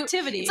different chew.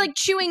 activity. It's like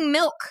chewing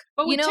milk.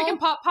 But with you know? chicken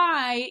pot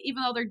pie,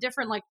 even though they're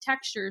different like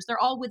textures, they're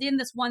all within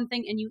this one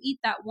thing, and you eat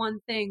that one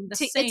thing the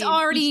same. It's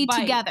already each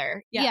bite.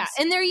 together. Yes.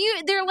 Yeah. And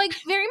they're like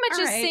very much All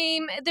the right.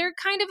 same. They're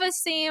kind of a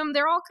same.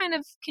 They're all kind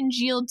of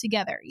congealed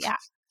together. Yeah.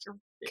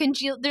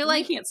 Congealed. They're You're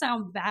like making it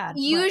sound bad.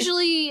 but-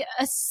 usually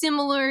a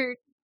similar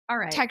all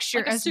right, texture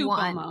like a as soup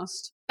one.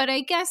 almost. But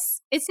I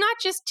guess it's not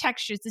just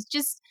textures. It's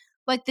just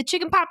like the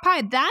chicken pot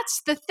pie.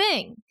 That's the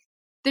thing.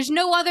 There's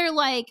no other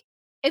like.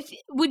 So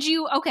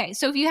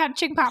if you have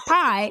chicken pot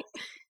pie,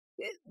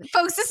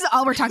 folks, this is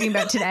all we're talking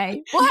about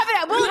today. We'll have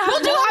it. We'll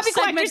do hobby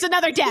collectors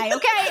another day.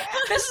 Okay.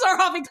 This is our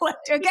hobby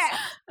collector.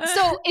 Okay.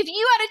 So if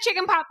you had a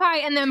chicken pot pie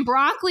and then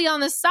broccoli on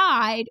the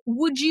side,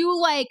 would you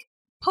like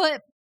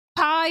put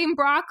pie and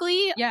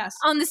broccoli Yes.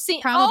 on the same?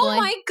 Probably. Oh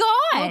my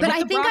god! But Put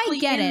I the think I broccoli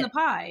get in it. the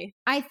pie.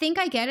 I think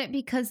I get it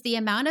because the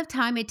amount of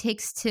time it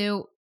takes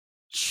to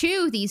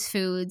chew these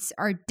foods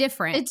are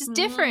different. It's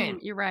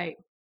different. You're right.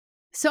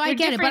 So I They're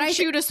get it, but different I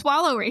chew to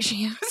swallow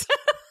ratios.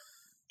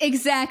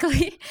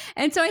 exactly.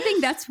 And so I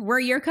think that's where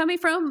you're coming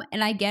from,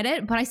 and I get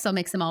it, but I still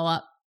mix them all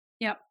up.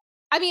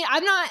 I mean,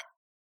 I'm not.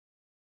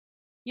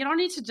 You don't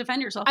need to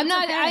defend yourself. I'm It's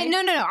not. okay.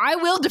 No. I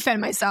will defend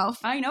myself.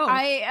 I know.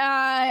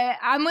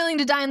 I'm willing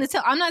to die on this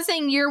hill. I'm not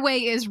saying your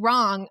way is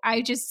wrong.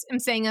 I just am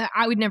saying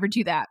I would never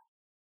do that.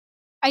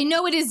 I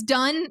know it is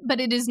done,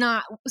 but it is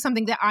not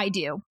something that I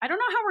do. I don't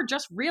know how we're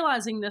just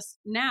realizing this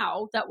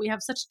now that we have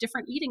such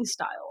different eating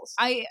styles.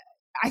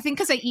 I think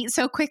because I eat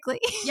so quickly.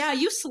 Yeah,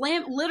 you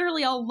slam.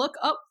 Literally, I'll look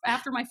up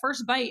after my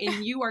first bite,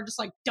 and you are just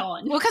like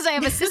done. Well, because I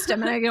have a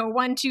system, and I go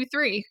 1, 2,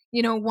 3.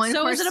 You know, one.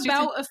 So course, is it 2, 3.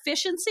 about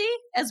efficiency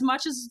as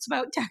much as it's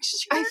about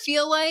texture? I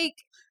feel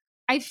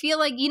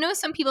like you know,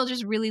 some people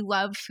just really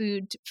love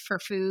food for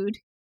food.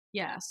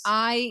 Yes.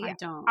 I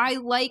don't. I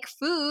like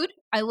food.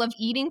 I love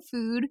eating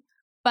food,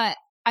 but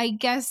I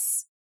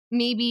guess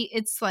maybe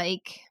it's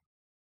like,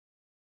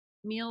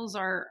 Meals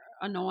are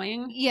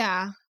annoying.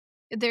 yeah,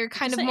 they're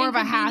kind Just of an more of a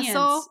inconvenience.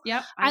 hassle.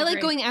 Yep. I like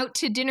agree. going out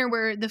to dinner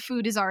where the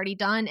food is already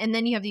done, and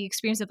then you have the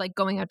experience of like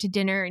going out to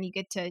dinner and you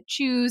get to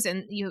choose,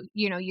 and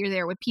you know you're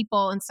there with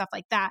people and stuff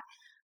like that.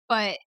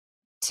 But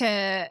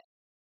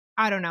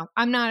I don't know.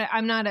 I'm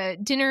not a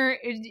dinner.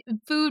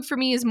 Food for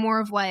me is more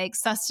of like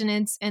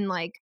sustenance, and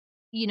like,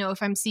 you know,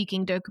 if I'm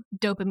seeking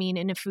dopamine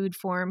in a food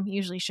form,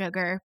 usually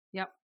sugar.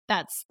 Yep.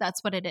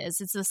 That's what it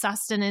is. It's a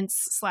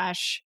sustenance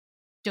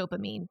 /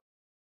 dopamine.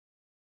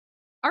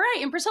 All right,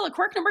 and Priscilla,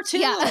 quirk number 2.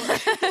 Yeah.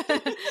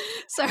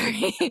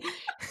 Sorry.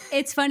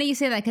 It's funny you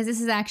say that because this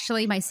is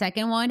actually my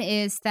second one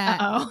is that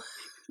Uh-oh.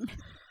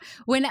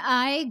 when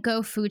I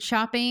go food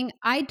shopping,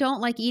 I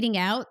don't like eating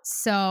out.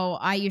 So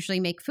I usually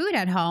make food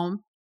at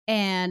home.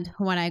 And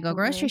when I go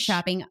grocery Wish.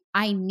 shopping,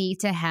 I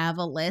need to have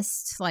a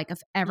list like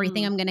of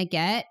everything I'm going to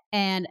get.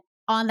 And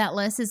on that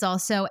list is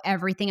also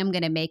everything I'm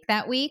going to make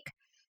that week.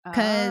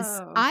 Because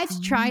Oh.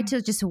 I've tried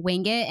to just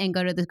wing it and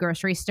go to the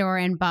grocery store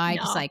and buy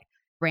just No. like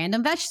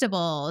random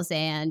vegetables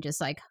and just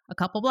like a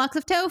couple blocks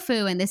of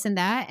tofu and this and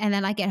that. And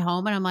then I get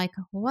home and I'm like,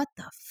 what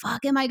the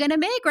fuck am I going to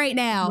make right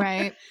now?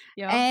 Right.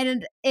 Yep.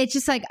 And it's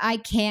just like I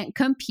can't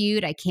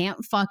compute, I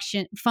can't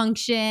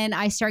function.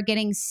 I start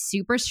getting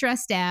super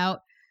stressed out.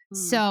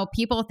 So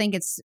people think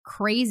it's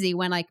crazy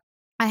when like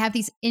I have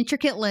these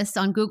intricate lists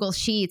on Google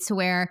Sheets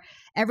where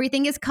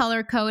everything is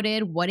color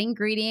coded, what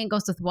ingredient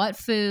goes with what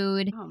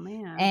food, Oh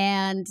man.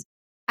 and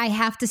I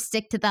have to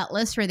stick to that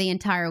list for the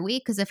entire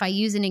week because if I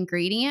use an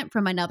ingredient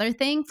from another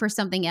thing for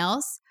something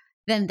else,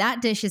 then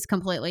that dish is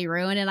completely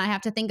ruined and I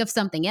have to think of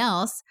something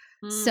else.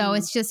 So Mm.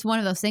 it's just one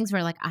of those things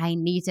where like I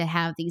need to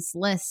have these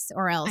lists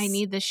or else I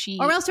need the sheet.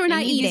 or else we're I not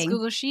need these eating.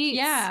 Google Sheets.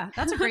 Yeah,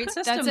 that's a great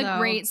system. That's a though.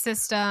 great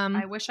system.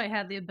 I wish I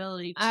had the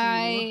ability to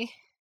I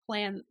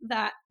plan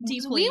that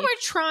deeply. We were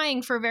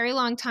trying for a very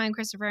long time,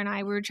 Christopher and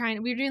I. We were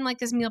doing like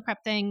this meal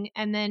prep thing,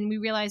 and then we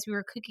realized we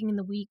were cooking in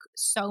the week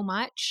so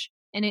much,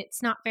 and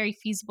it's not very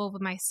feasible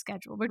with my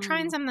schedule. We're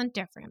trying something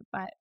different,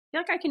 but I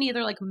feel like I can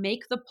either like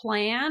make the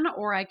plan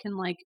or I can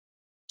like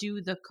do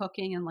the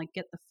cooking and like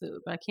get the food,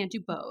 but I can't do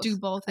both. do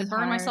both. I is burn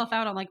hard. myself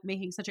out on like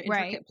making such an Right.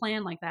 intricate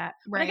plan like that.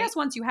 But I Right. guess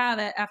once you have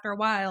it, after a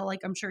while, like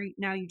I'm sure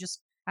now you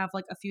just have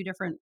like a few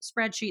different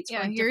spreadsheets.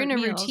 Yeah, for, like, you're in a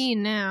different meals.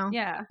 routine now.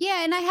 Yeah.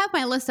 Yeah, and I have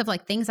my list of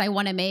like things I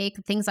want to make,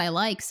 things I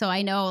like. So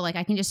I know like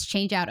I can just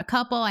change out a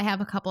couple. I have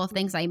a couple of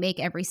things I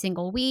make every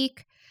single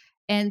week.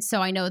 And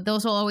so I know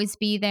those will always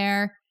be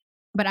there.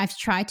 But I've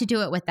tried to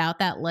do it without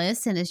that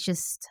list and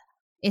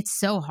it's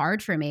so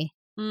hard for me.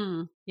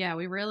 Yeah,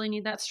 we really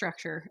need that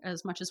structure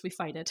as much as we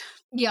fight it.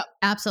 Yep.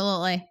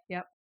 Absolutely.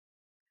 All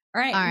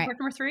right. All and right. quirk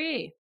number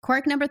 3.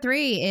 Quirk number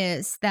 3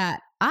 is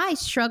that I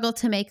struggle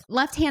to make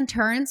left-hand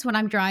turns when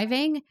I'm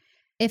driving.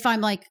 If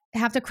I'm like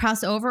have to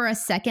cross over a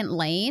second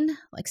lane,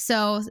 like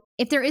so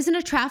if there isn't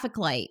a traffic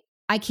light,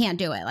 I can't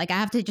do it. Like I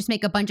have to just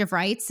make a bunch of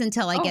rights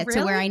until I Oh, get to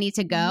where really? I need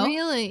to go.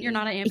 Really? You're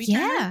not an ambi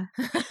Yeah.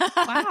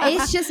 Wow.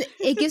 It's just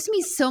it gives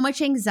me so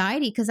much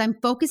anxiety because I'm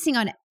focusing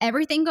on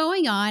everything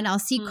going on. I'll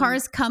see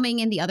cars coming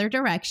in the other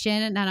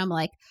direction and then I'm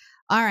like,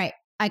 all right,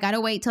 I got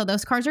to wait till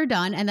those cars are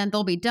done and then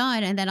they'll be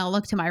done. And then I'll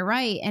look to my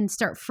right and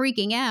start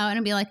freaking out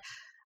and be like,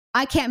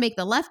 I can't make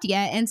the left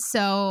yet. And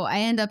so I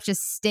end up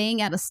just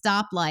staying at a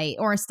stoplight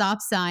or a stop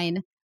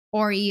sign.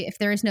 Or if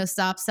there is no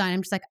stop sign,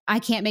 I'm just like, I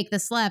can't make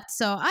this left.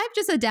 So I've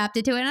just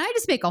adapted to it and I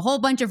just make a whole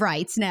bunch of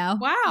rights now.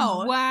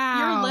 Wow. Wow.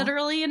 You're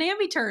literally an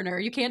ambi-turner.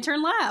 You can't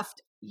turn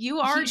left. You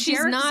are She's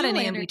Jared not an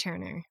Zoolander,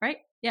 ambi-turner. right?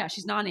 Yeah,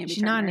 she's not an ambi-turner.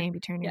 She's not an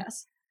ambi-turner.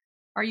 Yes.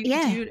 Are you?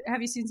 Yeah.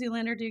 Have you seen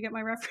Zoolander? Do you get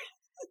my reference?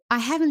 I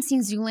haven't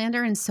seen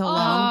Zoolander in so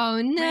long.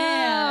 Oh, no.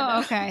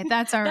 man. Okay,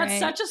 that's all right. That's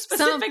such a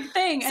specific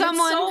thing. And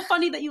someone- it's so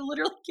funny that you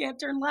literally can't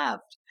turn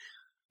left.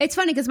 It's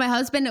funny because my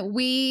husband,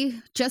 we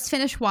just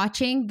finished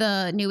watching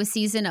the newest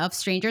season of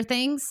Stranger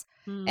Things,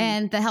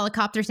 and the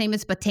helicopter's name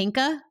is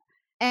Batinka.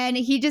 And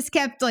he just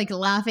kept like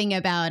laughing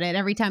about it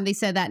every time they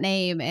said that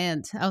name.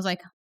 And I was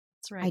like,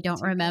 That's right. I don't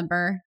Batinka.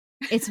 remember.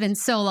 It's been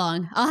so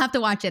long. I'll have to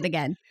watch it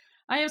again.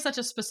 I have such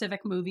a specific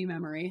movie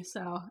memory.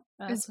 So,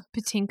 Is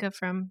Patinka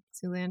from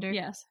Zoolander?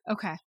 yes,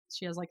 Okay.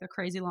 she has like a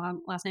crazy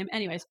long last name.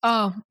 Anyways,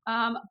 Oh,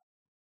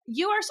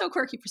 you are so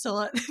quirky,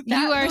 Priscilla. You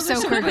are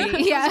those so great- quirky.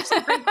 those Yeah. are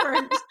some great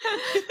quirks.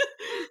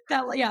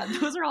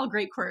 Those are all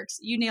great quirks.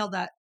 You nailed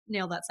that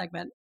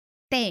segment.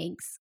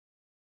 Thanks.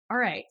 All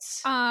right.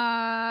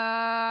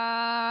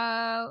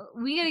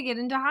 we got to get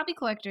into hobby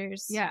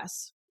collectors.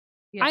 Yes.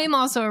 I am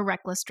also a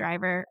reckless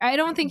driver. I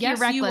don't think Yes,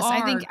 you're reckless. You are.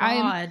 I think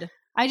God.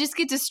 I just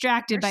get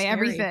distracted You're by scary.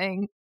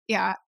 everything.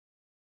 Yeah.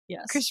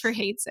 Yes. Christopher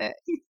hates it.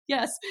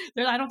 Yes.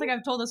 I don't think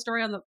I've told the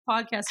story on the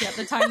podcast yet.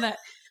 The time that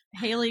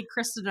Haley,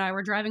 Kristen, and I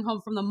were driving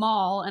home from the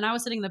mall, and I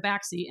was sitting in the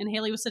back seat, and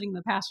Haley was sitting in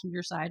the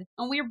passenger side,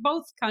 and we were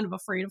both kind of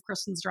afraid of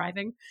Kristen's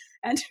driving.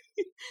 And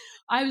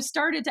I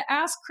started to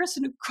ask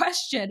Kristen a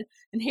question,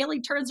 and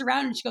Haley turns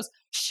around and she goes,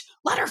 "Shh,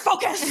 let her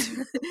focus."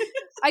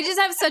 I just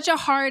have such a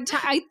hard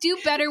time. I do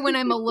better when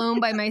I'm alone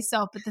by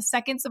myself, but the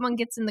second someone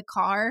gets in the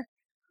car,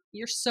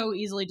 You're so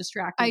easily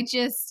distracted.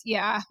 you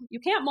You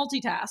can't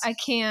multitask. I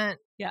can't.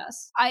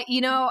 Yes. I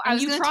And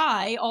was you gonna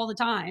try all the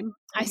time.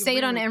 I You say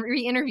it on really-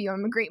 every interview.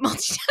 I'm a great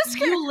multitasker.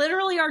 You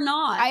literally are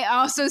not. I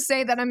also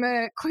say that I'm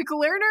a quick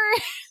learner.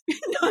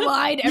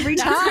 Lied every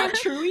That's time. not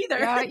true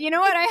either. You know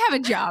what? I have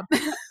a job.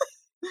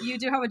 You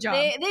do have a job.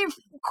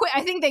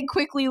 I think they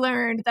quickly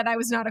learned that I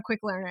was not a quick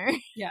learner.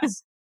 Yes.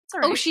 It's all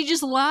right. Oh, she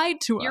just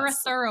lied to us. You're a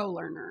thorough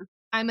learner.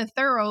 I'm a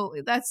thorough.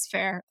 That's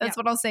fair. That's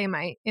Yeah. what I'll say in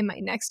my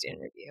next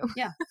interview.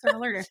 Yeah, thorough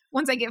learner.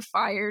 Once I get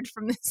fired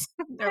from this,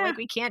 they're Yeah. like,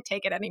 we can't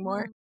take it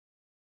anymore.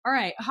 All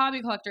right,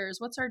 hobby collectors,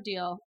 what's our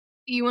deal?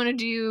 You want to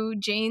do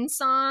Jane's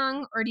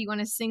song, or do you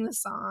want to sing the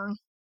song?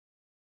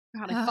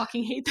 God, I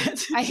fucking hate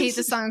that. I hate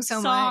the song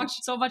so much.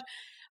 So much.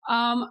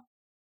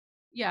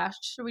 Yeah,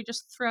 should we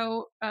just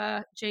throw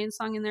Jane's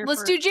song in there?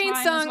 Let's for do Jane's time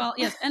as song. well?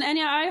 Yes, and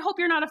yeah, I hope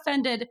you're not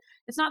offended.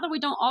 It's not that we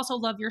don't also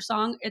love your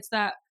song. It's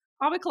that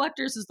Hobby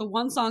Collectors is the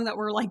one song that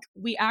we're like,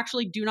 we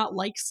actually do not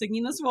like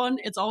singing this one.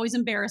 It's always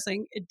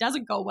embarrassing. It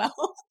doesn't go well.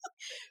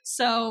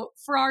 So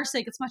for our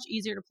sake, it's much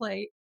easier to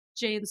play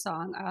Jane's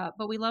song.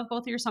 But we love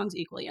both of your songs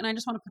equally, and I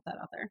just want to put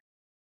that out there.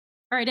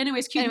 All right.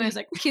 Anyways, cue the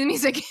music. Cue the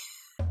music.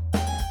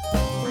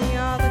 We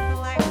are the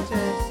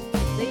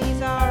collectors,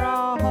 these are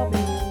our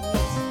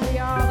hobbies. We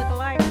are the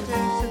collectors,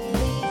 and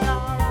these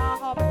are our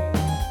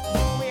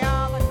hobbies. We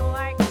are the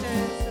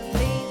collectors, and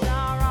these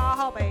are our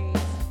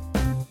hobbies.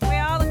 We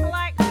are the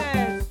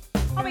collectors,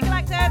 hobby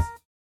collectors.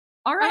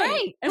 All right.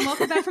 right. And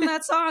welcome back from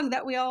that song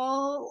that we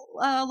all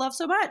love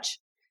so much.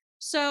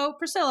 So,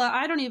 Priscilla,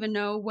 I don't even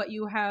know what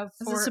you have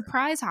It's for a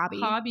surprise hobby.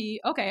 hobby.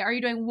 Okay. Are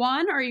you doing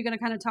one, or are you going to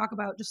kind of talk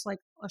about just like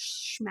a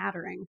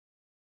smattering?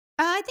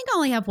 I think I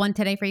only have one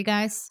today for you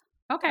guys.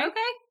 Okay.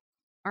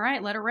 All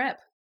right. Let it rip.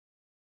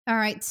 All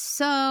right.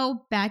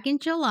 So back in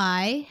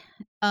July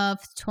of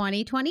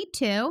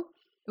 2022,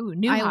 Ooh,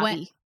 new I hobby.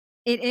 went-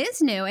 it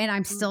is new and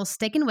I'm still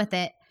sticking with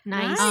it.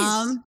 Nice.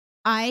 Nice.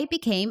 I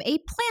became a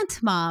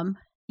plant mom.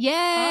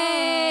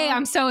 Yay!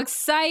 I'm so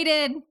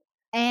excited.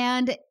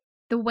 And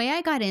the way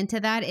I got into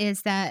that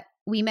is that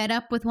we met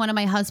up with one of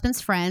my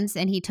husband's friends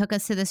and he took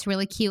us to this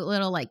really cute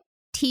little like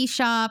tea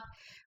shop.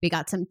 We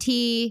got some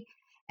tea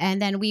and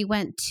then we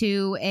went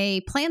to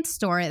a plant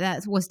store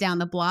that was down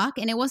the block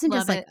and it wasn't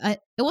just Love like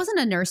it wasn't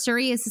a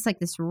nursery. It's just like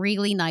this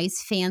really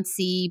nice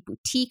fancy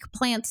boutique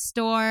plant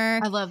store.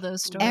 I love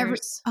those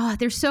stores.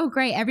 They're so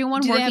great.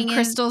 Everyone Do they working have in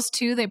crystals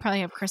too? They probably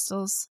have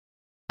crystals.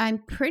 I'm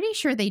pretty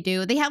sure they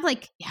do. They have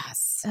like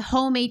Yes.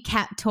 homemade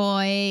cat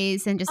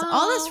toys and just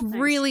all this nice.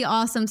 really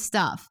awesome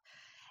stuff.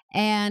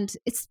 And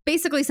it's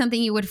basically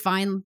something you would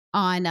find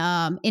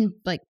on in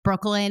like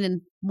Brooklyn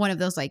and one of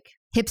those like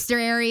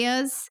hipster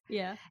areas.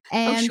 Yeah.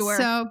 And sure.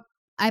 so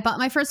I bought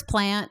my first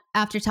plant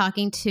after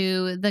talking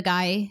to the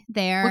guy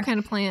there. What kind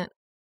of plant?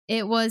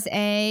 It was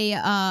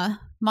a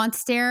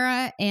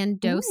Monstera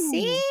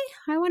andosi. Ooh.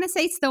 I want to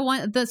say it's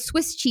the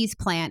Swiss cheese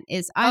plant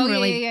is.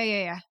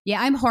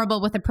 Yeah. I'm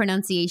horrible with the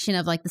pronunciation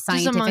of like the Just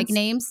a scientific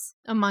names.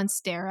 A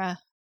monstera.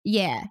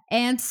 Yeah.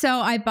 And so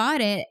I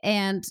bought it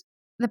and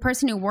the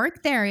person who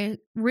worked there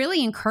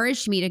really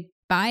encouraged me to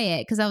buy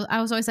it because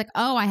I was always like,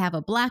 oh, I have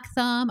a black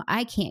thumb.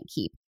 I can't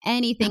keep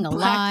anything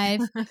alive.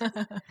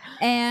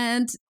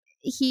 And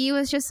he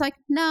was just like,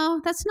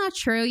 no, that's not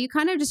true. You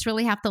kind of just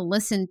really have to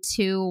listen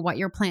to what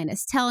your plant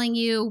is telling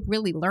you,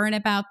 really learn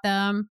about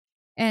them.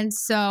 And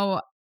so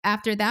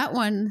after that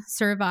one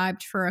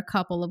survived for a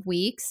couple of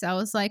weeks, I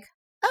was like,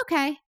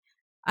 okay,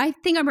 I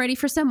think I'm ready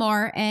for some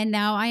more. And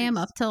now I am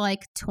up to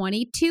like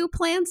 22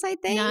 plants, I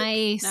think.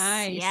 Nice.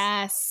 Nice.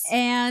 Yes.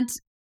 And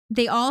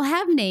they all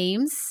have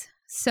names.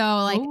 So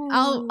like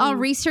I'll Ooh.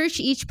 research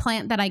each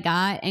plant that I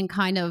got and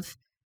kind of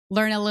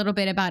learn a little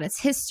bit about its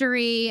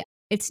history,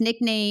 its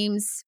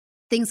nicknames,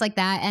 things like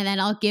that. And then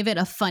I'll give it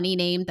a funny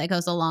name that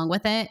goes along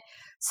with it.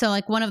 So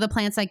like one of the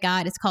plants I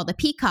got is called the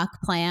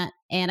peacock plant,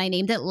 and I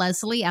named it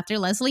Leslie after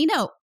Leslie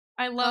Knope.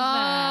 I love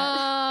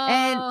that.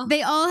 And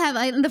they all have,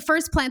 the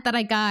first plant that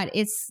I got,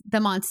 it's the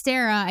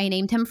Monstera. I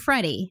named him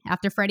Freddy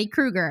after Freddy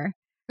Krueger.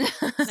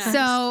 Nice.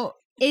 So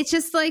it's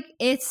just like,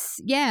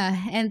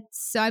 and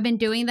so I've been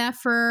doing that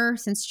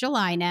since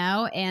July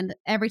now. And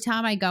every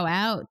time I go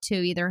out to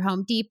either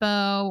Home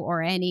Depot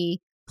or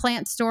any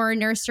plant store,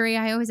 nursery,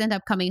 I always end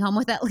up coming home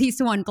with at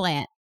least one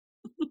plant.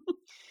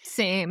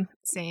 Same.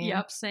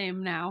 Yep,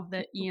 same now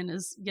that Ian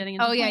is getting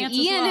into Oh yeah, plants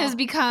as Ian well. has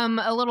become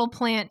a little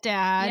plant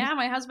dad. Yeah,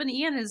 my husband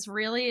Ian is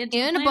really into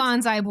And a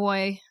plants. bonsai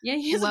boy. Yeah,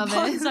 he's Love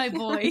a it. bonsai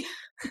boy.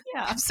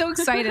 Yeah, I'm so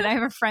excited. I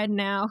have a friend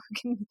now.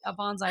 a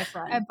bonsai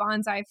friend. A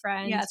bonsai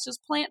friend. Yeah, it's just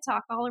plant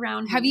talk all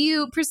around. Have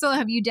you, Priscilla,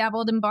 have you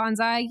dabbled in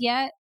bonsai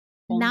yet?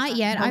 Not Bonsai.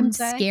 yet. I'm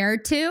Bonsai?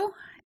 scared to.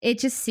 It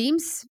just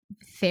seems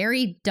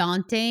very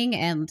daunting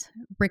and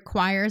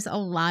requires a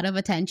lot of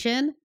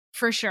attention.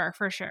 For sure.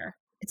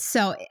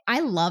 So I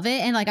love it.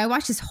 And like I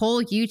watched this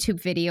whole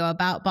YouTube video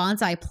about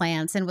bonsai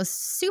plants and was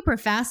super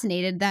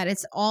fascinated that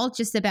it's all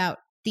just about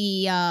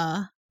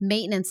the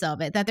maintenance of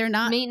it, that they're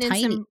not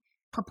Maintenance tiny. and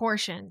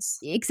proportions.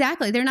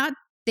 Exactly.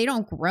 They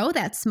don't grow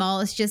that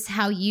small. It's just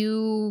how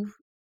you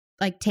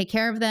like take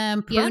care of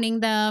them, Yeah.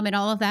 pruning them and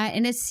all of that.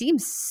 And it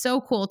seems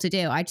so cool to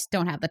do. I just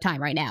don't have the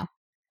time right now.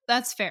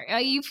 That's fair.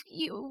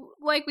 You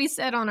like we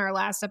said on our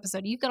last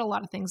episode, you've got a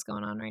lot of things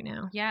going on right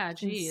now. Yeah, In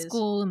geez.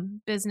 school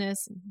and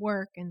business and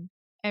work and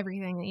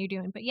everything that you're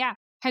doing. But yeah,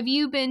 have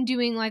you been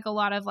doing like a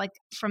lot of like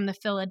from the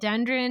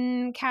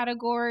philodendron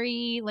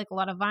category, like a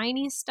lot of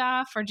viney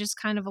stuff, or just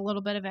kind of a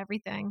little bit of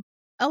everything?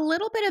 A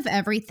little bit of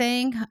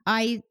everything.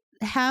 I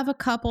have a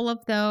couple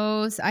of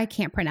those. I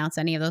can't pronounce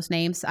any of those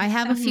names. I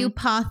have a few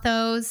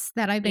pothos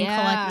that I've been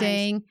Yeah.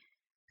 collecting.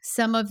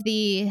 Some of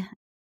the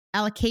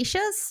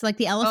alocasias, like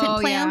the elephant Oh,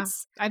 yeah.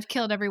 plants. I've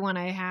killed everyone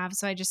I have,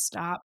 so I just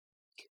stopped.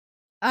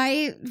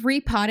 I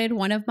repotted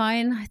one of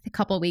mine a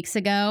couple of weeks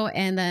ago,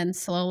 and then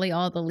slowly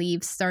all the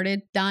leaves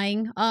started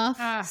dying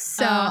off.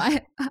 So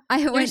I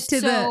went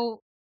to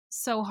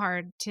so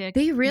hard to.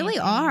 They really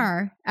maintain.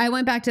 are. I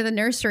went back to the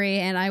nursery,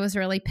 and I was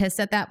really pissed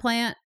at that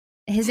plant.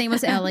 His name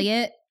was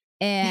Elliot.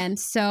 And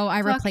so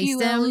I Fuck replaced you,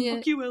 him. Elliot.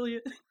 Fuck you,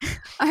 Elliot.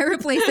 I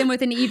replaced him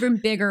with an even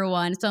bigger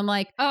one. So I'm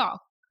like, Oh,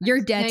 you're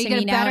dead Now you to get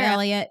me a now, better-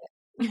 Elliot.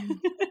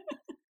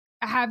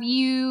 have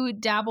you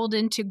dabbled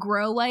into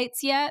grow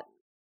lights yet?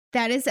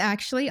 That is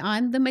actually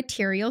on the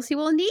materials you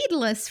will need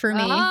list for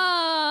me.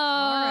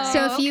 Oh,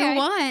 So if you okay.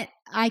 want,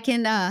 I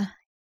can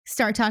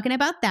start talking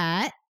about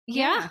that.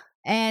 yeah,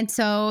 And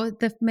so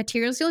the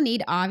materials you'll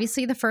need,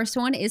 obviously the first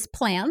one is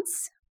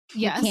plants.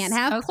 yes, You can't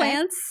have okay.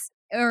 plants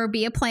or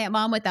be a plant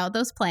mom without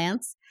those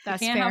plants.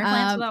 That's Can't fair. have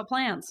plants Um, without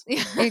plants.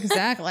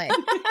 Exactly.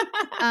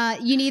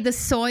 You need the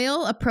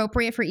soil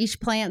appropriate for each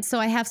plant. So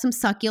I have some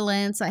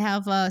succulents. I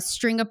have a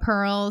string of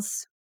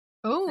pearls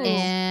Oh,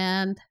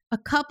 and a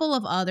couple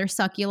of other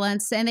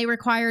succulents, and they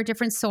require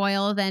different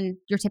soil than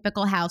your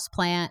typical house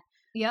plant.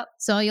 yep.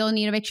 So you'll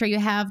need to make sure you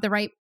have the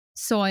right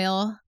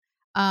soil.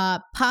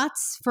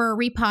 Pots for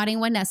repotting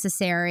when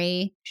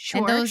necessary.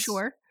 Sure, those-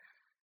 sure.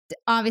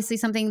 Obviously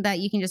something that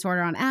you can just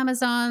order on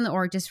Amazon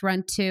or just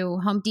run to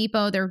Home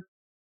Depot. They're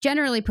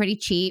generally pretty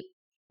cheap.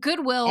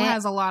 Goodwill Eh,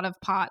 has a lot of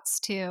pots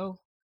too.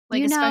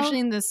 Like you know- especially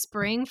in the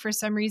spring, for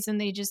some reason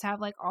they just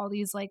have like all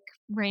these like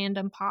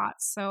random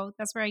pots. So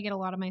that's where I get a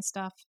lot of my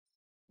stuff.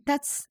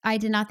 I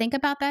did not think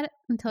about that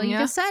until you Yeah.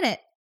 just said it.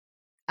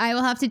 I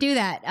will have to do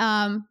that.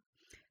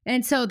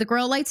 And so the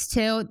grow lights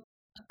too.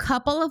 A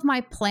couple of my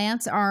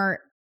plants are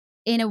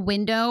in a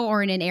window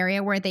or in an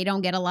area where they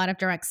don't get a lot of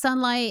direct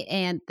sunlight,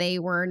 and they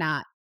were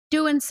not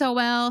doing so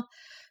well.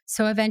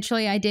 So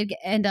eventually I did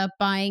end up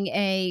buying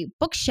a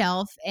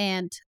bookshelf,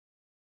 and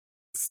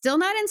still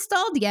not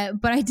installed yet,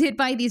 but I did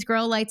buy these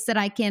grow lights that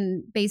I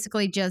can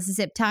basically just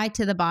zip tie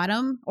to the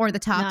bottom or the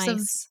tops of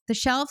Nice. the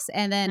shelves,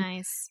 and then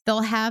Nice.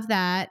 they'll have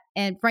that.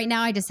 And right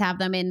now I just have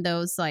them in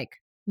those like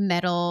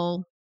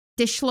metal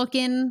dish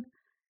looking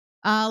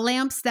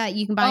lamps that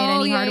you can buy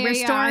at any hardware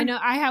store. I know.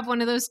 I have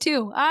one of those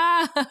too. They're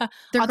I'll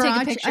take a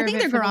garage, picture I of think it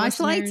they're for the garage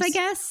lights, I listeners.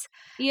 guess.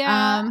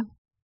 Yeah.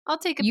 I'll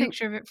take a you-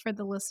 picture of it for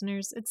the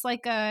listeners. It's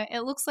like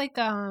it looks like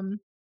It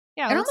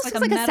almost looks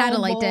like a metal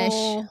satellite dish.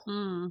 bowl,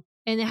 Hmm.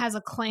 and it has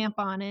a clamp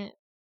on it.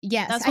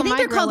 Yes. That's I what think my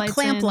they're grow called light's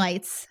clamp in.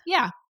 lights.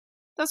 Yeah.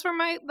 That's where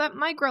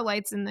my grow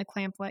light's in the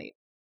clamp light.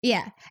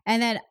 Yeah.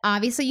 And then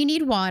obviously you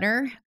need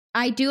water.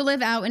 I do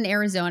live out in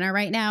Arizona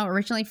right now,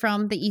 originally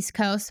from the East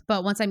Coast.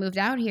 But once I moved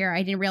out here,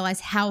 I didn't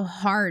realize how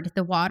hard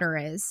the water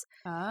is.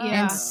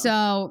 Yeah. And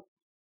so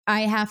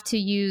I have to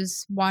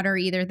use water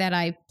either that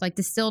I like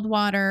distilled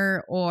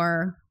water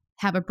or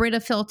have a Brita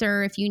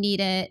filter if you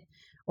need it,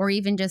 or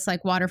even just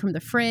like water from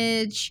the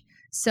fridge.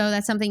 So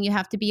that's something you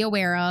have to be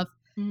aware of.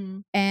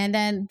 Mhm. And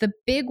then the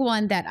big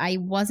one that I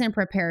wasn't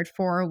prepared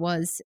for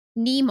was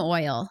neem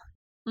oil.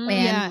 And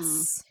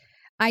Yes.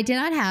 I did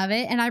not have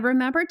it. And I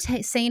remember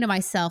saying to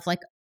myself, like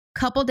a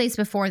couple days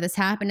before this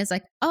happened, is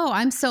like, oh,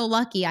 I'm so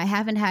lucky. I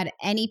haven't had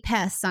any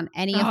pests on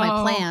any of my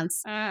Oh.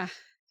 plants.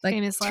 Like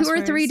Famous 2 last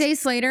or 3 words.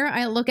 days later,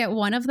 I look at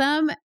one of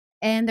them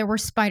and there were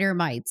spider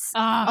mites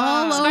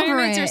Ah, all spider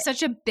over mites are it.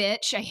 such a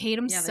bitch. I hate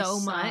them Yeah, they so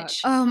suck.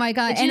 much. Oh my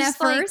God. It And at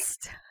just, like-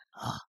 first,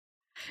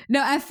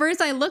 at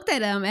first I looked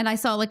at him and I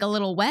saw like a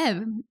little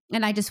web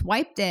and I just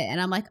wiped it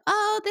and I'm like,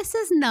 oh, this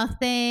is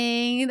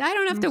nothing. I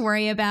don't have to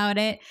worry about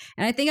it.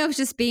 And I think I was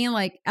just being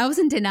like, I was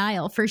in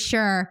denial for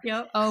sure.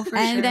 Yep. Oh, for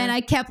And sure. then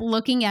I kept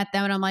looking at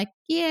them and I'm like,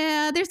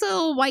 yeah, there's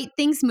little white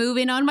things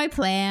moving on my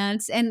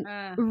plants. And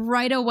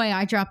right away,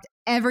 I dropped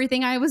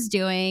everything I was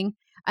doing.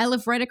 I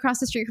live right across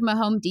the street from a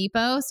Home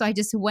Depot. So I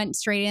just went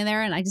straight in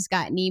there and I just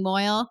got neem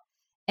oil.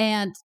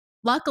 And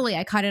luckily,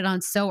 I caught it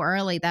on so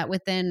early that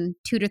within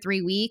 2 to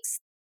 3 weeks,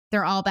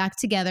 they're all back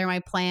together, my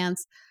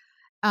plants.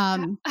 How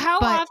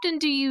but- often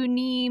do you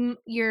neem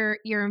your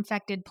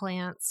infected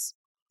plants?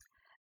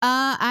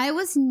 I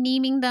was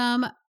neeming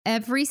them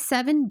every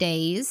 7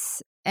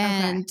 days.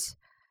 And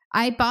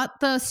I bought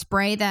the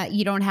spray that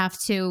you don't have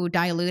to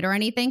dilute or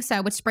anything. So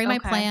I would spray my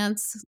Okay.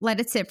 plants, let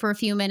it sit for a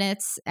few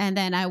minutes, and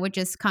then I would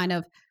just kind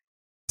of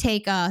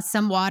take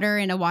some water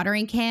in a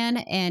watering can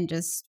and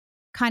just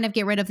kind of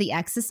get rid of the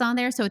excess on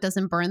there so it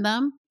doesn't burn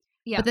them.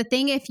 Yeah. But the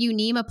thing, if you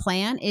neem a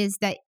plant, is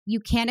that you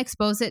can't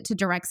expose it to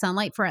direct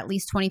sunlight for at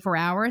least 24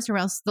 hours or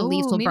else the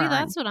leaves Ooh, will maybe burn.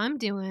 that's what I'm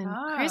doing,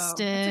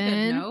 Kristen. That's a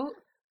good note.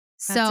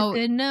 That's So a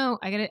good note.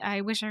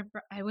 I wish I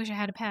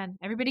had a pen.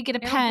 Everybody get a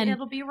It'll pen.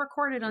 It'll be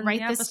recorded on Write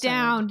the this episode.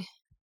 down,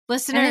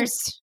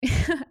 listeners.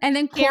 and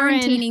then Karen.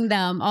 quarantining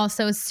them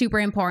also is super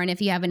important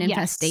if you have an Yes.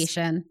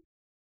 infestation.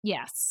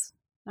 Yes,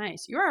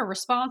 Nice. You're a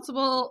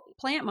responsible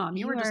plant mom.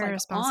 You were just are like on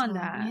responsible.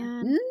 that.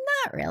 Yeah.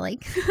 Not really.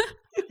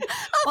 I'll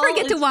Well,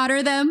 forget to it's-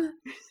 water them.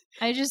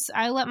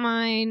 I let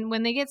mine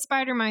when they get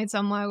spider mites.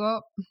 I'm like,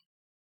 oh,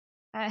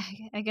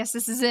 I guess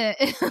this is it.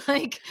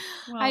 Like,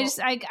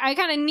 I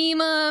kind of neem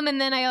them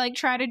and then I like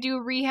try to do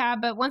a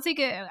rehab. But once they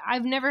get,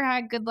 I've never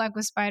had good luck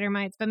with spider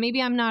mites. But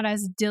maybe I'm not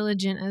as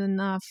diligent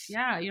enough.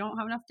 Yeah, you don't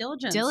have enough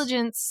diligence.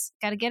 Diligence,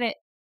 got to get it.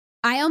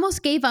 I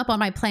almost gave up on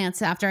my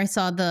plants after I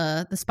saw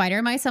the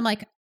spider mites. I'm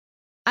like,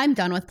 I'm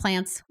done with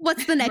plants.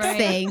 What's the next Right.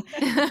 thing?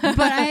 But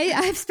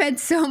I've spent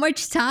so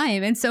much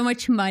time and so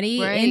much money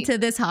Right. into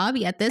this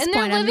hobby at this and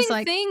point. they're I'm living just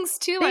like, things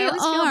too. they I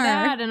always feel are.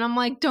 bad, and I'm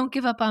like, don't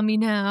give up on me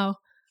now.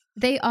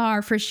 they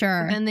are for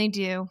sure. Then they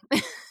do.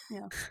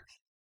 Yeah.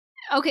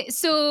 Okay,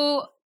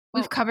 so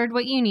we've Well- covered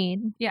what you need.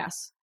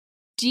 Yes.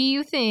 Do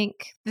you think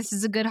this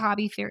is a good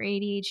hobby for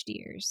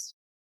ADHDers?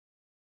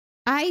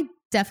 I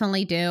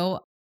definitely do.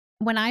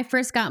 When I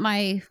first got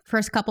my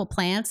first couple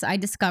plants, I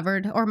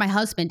discovered, or my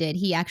husband did,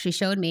 he actually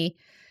showed me,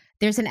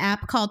 there's an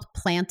app called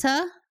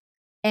Planta.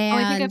 And Oh,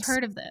 I think I've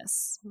heard of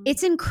this.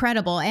 it's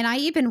incredible. And I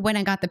even went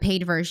and got the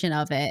paid version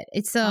of it.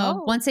 It's a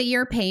Oh. once a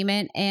year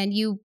payment, and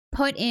you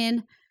put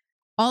in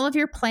all of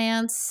your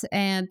plants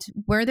and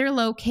where they're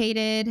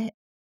located.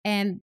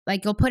 And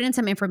like you'll put in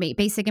some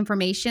basic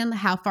information,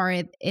 how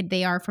far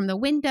they are from the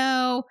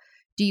window.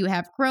 Do you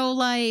have grow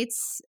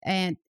lights?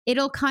 And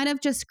it'll kind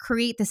of just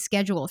create the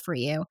schedule for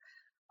you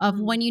of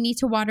when you need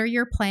to water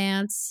your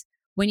plants,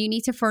 when you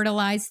need to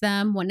fertilize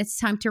them, when it's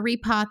time to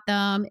repot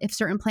them, if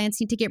certain plants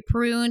need to get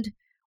pruned,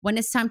 when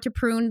it's time to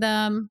prune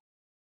them.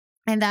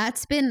 And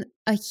that's been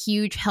a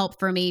huge help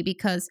for me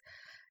because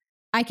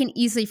I can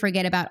easily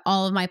forget about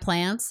all of my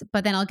plants,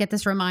 but then I'll get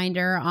this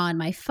reminder on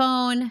my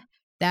phone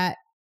that,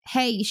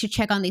 hey, you should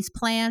check on these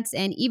plants.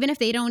 And even if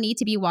they don't need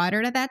to be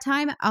watered at that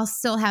time, I'll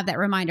still have that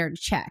reminder to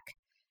check.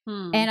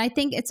 And I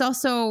think it's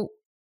also,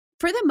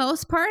 for the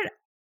most part,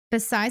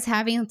 besides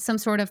having some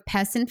sort of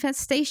pest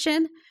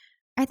infestation,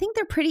 I think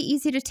they're pretty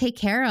easy to take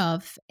care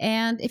of.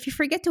 And if you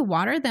forget to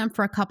water them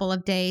for a couple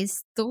of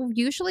days, they'll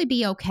usually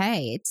be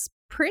okay. It's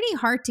pretty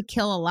hard to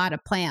kill a lot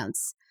of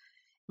plants.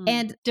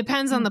 And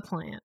Depends on the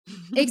plant.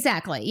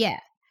 exactly, yeah.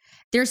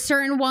 There's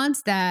certain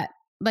ones that,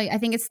 like, I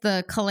think it's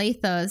the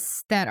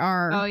calathas that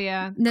are Oh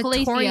yeah,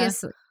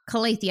 notorious.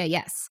 Calathea,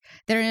 yes.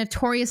 They're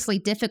notoriously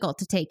difficult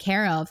to take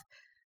care of.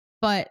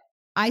 But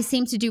I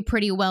seem to do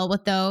pretty well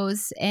with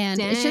those. And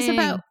it's just Dang.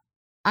 about,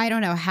 I don't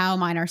know how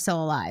mine are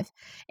still alive.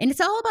 And it's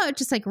all about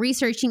just like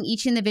researching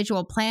each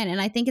individual plant. And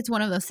I think it's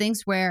one of those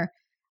things where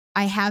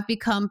I have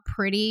become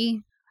pretty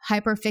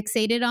hyper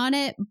fixated on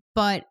it.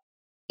 But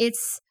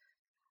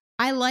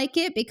I like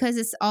it because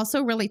it's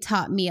also really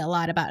taught me a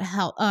lot about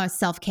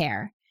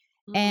self-care.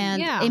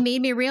 And Yeah. it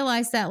made me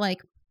realize that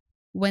like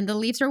when the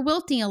leaves are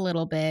wilting a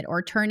little bit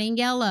or turning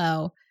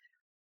yellow,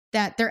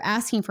 that they're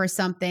asking for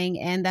something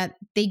and that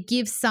they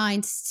give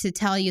signs to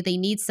tell you they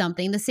need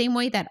something, the same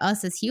way that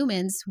us as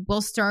humans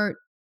will start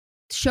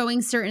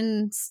showing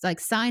certain like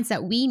signs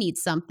that we need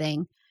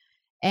something.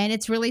 And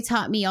it's really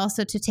taught me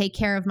also to take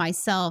care of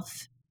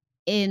myself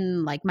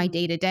in like my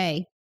day to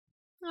day.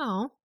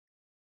 Oh,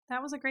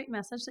 That was a great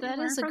message. that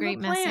you is a learned from great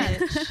the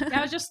plant. message. Yeah,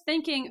 I was just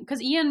thinking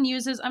because Ian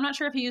uses. I'm not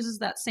sure if he uses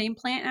that same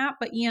plant app,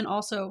 but Ian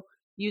also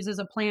uses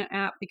a plant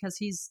app because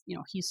he's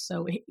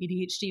so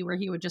ADHD where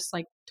he would just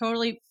like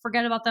totally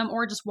forget about them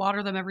or just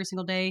water them every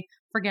single day,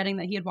 forgetting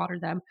that he had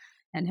watered them.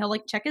 And he'll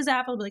like check his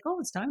app. He'll be like, "Oh,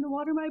 it's time to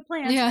water my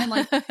plants." Yeah. And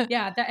like,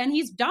 and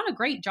he's done a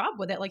great job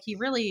with it. Like he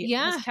really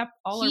has kept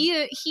all he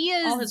all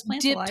has his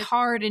plants dipped alive.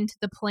 hard into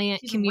the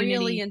plant He's community.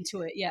 really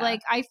into it. Yeah, Like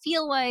I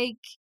feel like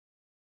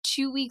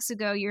 2 weeks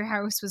ago your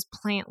house was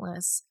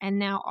plantless, and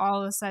now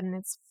all of a sudden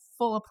it's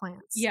full of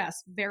plants.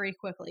 yes, very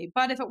quickly.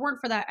 But if it weren't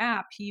for that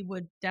app, he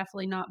would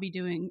definitely not be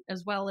doing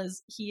as well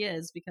as he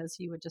is because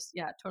he would just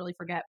totally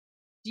forget.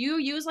 Do you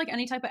use like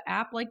any type of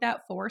app like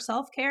that for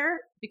self-care?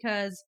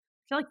 Because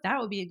I feel like that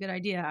would be a good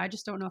idea. I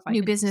just don't know if I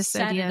New could business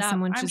set idea it up.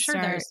 someone I'm should sure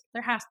start.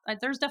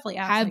 there's definitely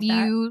apps Have like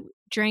that. you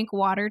drank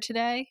water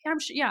today? I'm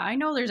sure, I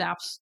know there's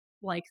apps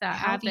like that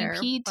Have out there.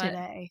 you peed but,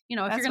 today? You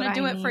know, if That's you're going what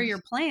to do I it for need.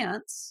 your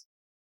plants,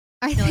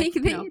 I feel think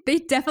like, they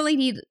definitely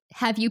need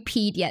 "Have you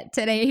peed yet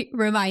today"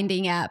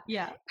 reminding app,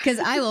 yeah. because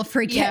I will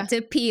forget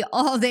to pee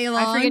all day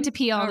long. I forget to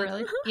pee all Oh, the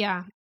really?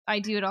 Yeah, I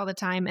do it all the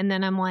time, and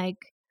then I'm like,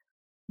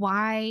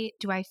 why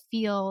do I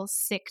feel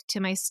sick to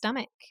my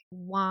stomach?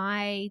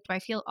 Why do I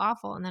feel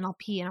awful? And then I'll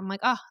pee, and I'm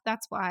like, oh,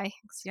 that's why.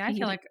 See, I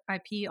feel like I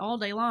pee all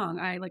day long.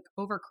 I like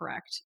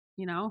overcorrect,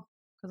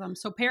 because I'm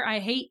so I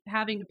hate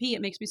having to pee.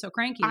 It makes me so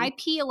cranky. I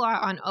pee a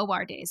lot on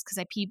OR days because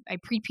I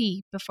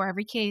pre-pee before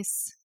every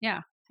case.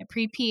 Yeah. I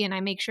pre-pee, and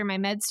I make sure my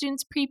med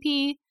students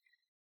pre-pee.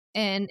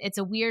 And it's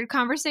a weird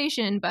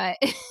conversation, but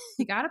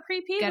You gotta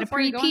pre-pee Gotta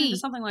before you go pre-pee. into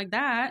something like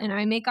that. and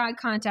I make eye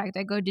contact.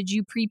 I go, "Did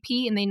you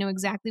pre-pee?" And they know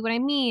exactly what I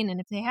mean. And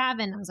if they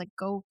haven't, I was like,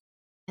 "Go."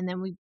 And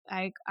then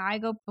I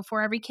go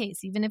before every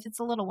case, even if it's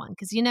a little one,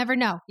 because you never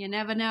know. You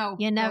never know.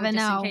 You never just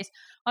know. In case.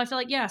 Well, I feel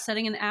like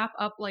setting an app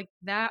up like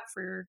that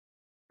for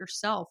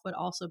yourself would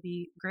also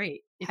be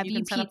great if Have you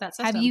can set up that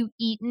system. Have you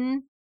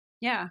eaten?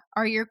 Yeah.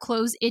 Are your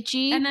clothes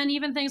itchy? And then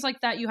even things like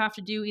that you have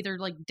to do either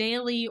like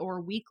daily or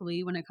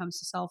weekly when it comes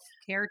to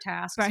self-care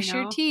tasks. Brush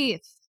your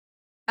teeth.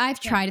 I've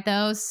tried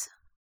those,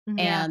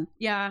 and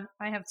Yeah,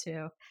 I have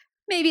too.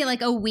 maybe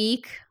like a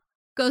week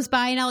goes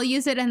by and I'll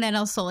use it, and then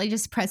I'll slowly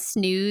just press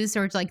snooze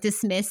or like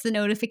dismiss the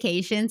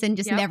notifications and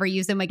just Yep. never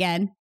use them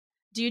again.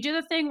 Do you do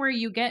the thing where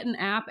you get an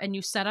app and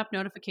you set up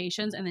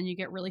notifications and then you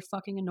get really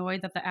fucking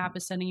annoyed that the app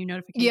is sending you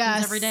notifications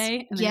Yes. every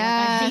day? And then you're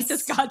like, I hate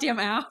this Yes. goddamn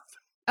app.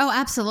 Oh,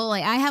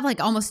 absolutely. I have like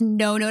almost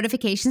no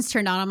notifications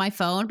turned on my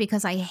phone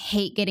because I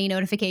hate getting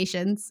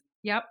notifications.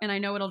 Yep. And I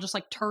know it'll just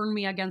like turn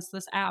me against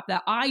this app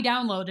that I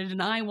downloaded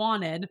and I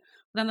wanted.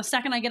 But then the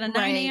second I get a 9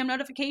 Right. a.m.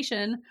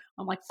 notification,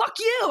 I'm like, fuck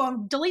you.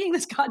 I'm deleting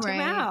this goddamn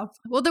Right. app.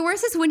 Well, the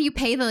worst is when you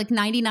pay the like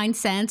 99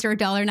 cents or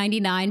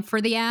 $1.99 for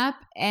the app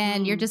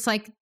and you're just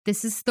like,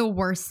 this is the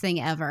worst thing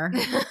ever.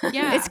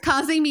 Yeah. It's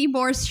causing me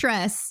more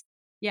stress.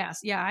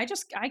 Yes. Yeah.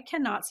 I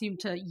cannot seem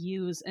to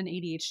use an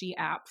ADHD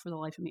app for the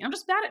life of me. I'm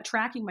just bad at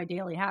tracking my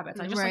daily habits.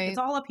 I just like, Right. it's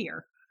all up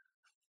here.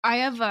 I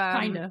have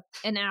Kind of.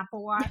 an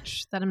Apple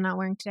Watch that I'm not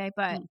wearing today,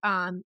 but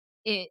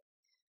the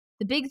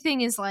big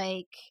thing is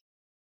like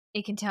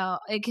it can tell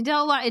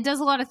a lot. It does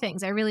a lot of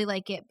things. I really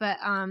like it, but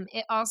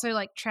it also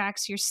like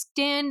tracks your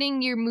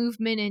standing, your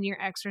movement, and your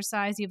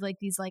exercise. You have like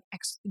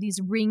these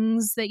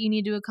rings that you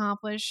need to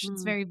accomplish.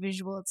 It's very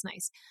visual. It's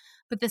nice.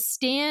 But the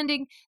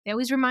standing, they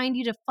always remind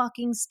you to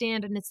fucking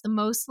stand, and it's the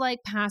most like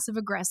passive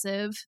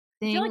aggressive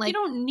I thing. feel like you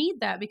don't need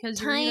that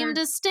because you're time either,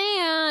 to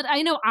stand.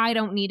 I know I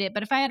don't need it,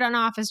 but if I had an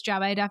office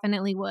job, I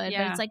definitely would. But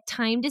Yeah. it's like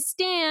time to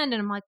stand,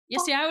 and I'm like, you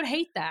see, I would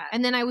hate that.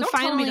 and then I would Don't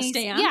tell finally me to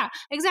stand. Yeah,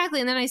 exactly.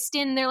 And then I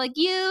stand, and they're like,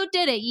 "You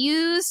did it.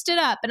 You stood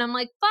up," and I'm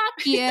like,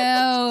 "Fuck you."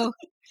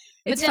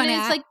 But It's then funny.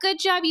 it's like, "Good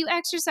job, you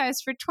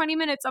exercised for 20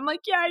 minutes." I'm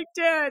like, "Yeah, I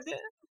did."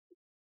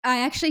 I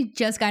actually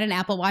just got an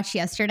Apple Watch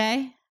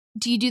yesterday.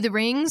 Do you do the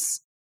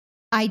rings?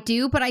 I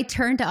do, but I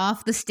turned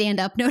off the stand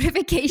up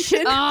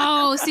notification.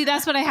 Oh, see,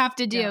 that's what I have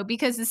to do Yeah.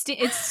 because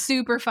it's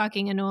super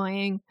fucking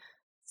annoying.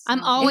 I'm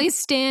So- always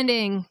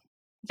standing.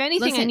 If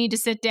anything, I Listen. need to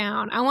sit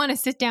down. I want a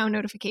sit down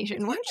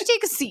notification. Why don't you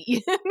take a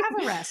seat? have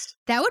a rest.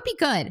 That would be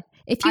good.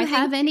 If you I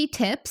have any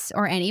tips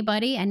or any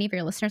of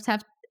your listeners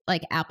have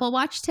like Apple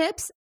Watch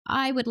tips,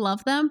 I would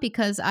love them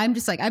because I'm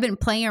just like, I've been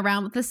playing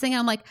around with this thing.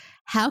 I'm like,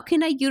 how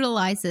can I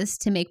utilize this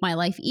to make my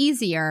life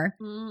easier?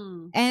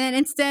 Mm. And then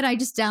instead, I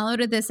just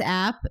downloaded this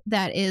app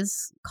that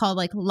is called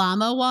like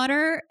Llama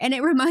Water, and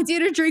it reminds you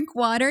to drink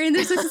water. And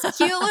there's this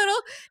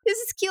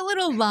cute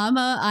little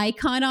llama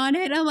icon on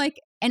it. I'm like,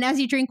 and as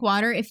you drink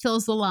water, it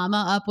fills the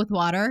llama up with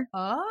water.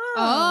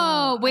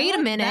 Oh, wait I a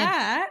like minute.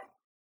 that.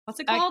 What's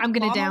it called? I'm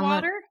gonna Llama download-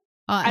 water?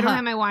 I don't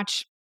have my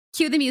watch.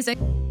 Cue the music.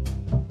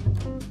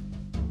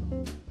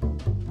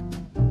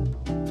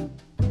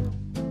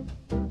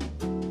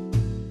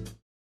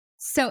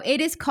 So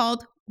it is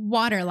called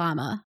Water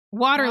Llama.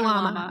 Water Water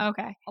llama. llama.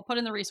 Okay. I'll put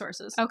in the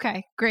resources.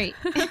 Okay. Great.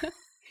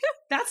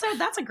 That's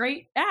a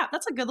great app.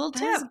 That's a good little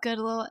That's tip. a good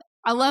little.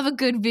 I love a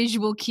good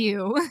visual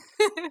cue.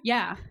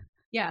 Yeah.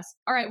 Yes.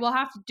 All right. We'll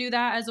have to do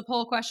that as a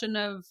poll question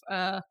of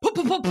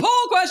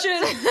poll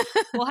question.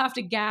 We'll have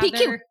to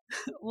gather.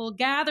 We'll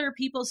gather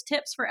people's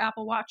tips for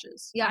Apple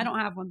Watches. Yeah. I don't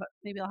have one, but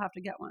maybe I'll have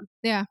to get one.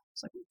 Yeah.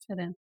 So I can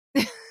fit in.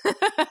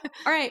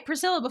 All right,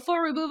 Priscilla,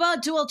 before we move on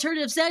to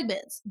alternative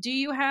segments, do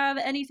you have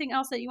anything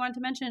else that you wanted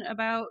to mention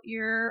about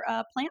your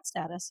plant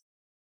status?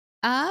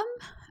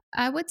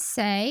 I would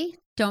say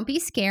don't be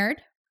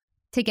scared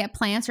to get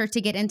plants or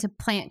to get into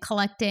plant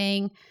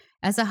collecting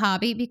as a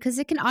hobby because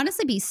it can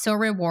honestly be so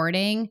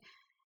rewarding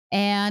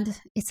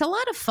and it's a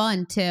lot of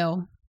fun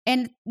too.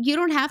 And you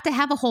don't have to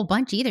have a whole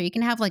bunch either. You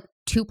can have like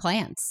 2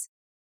 plants.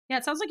 Yeah,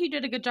 it sounds like you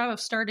did a good job of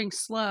starting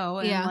slow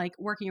and Yeah. like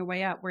working your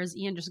way up, whereas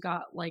Ian just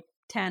got like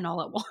 10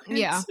 all at once.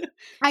 Yeah.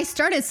 I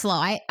started slow.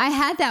 I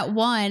had that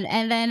one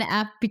and then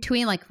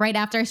between like right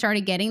after I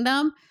started getting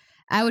them,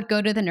 I would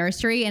go to the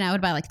nursery and I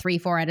would buy like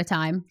 3-4 at a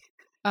time.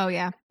 Oh,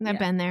 yeah. I've Yeah.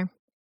 been there.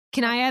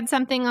 Can I add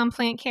something on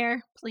plant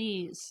care?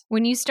 Please.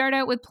 When you start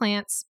out with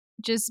plants,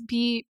 just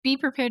be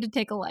prepared to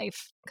take a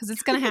life because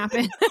it's going to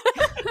happen.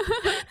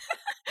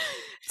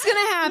 It's going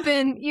to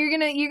happen. You're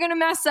going to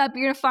mess up.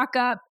 You're going to fuck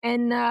up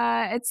and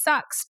it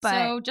sucks. But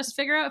So just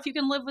figure out if you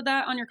can live with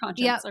that on your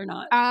conscience or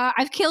not.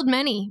 I've killed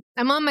many.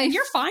 I'm on my And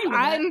you're fine with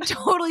I'm it.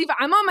 totally fine.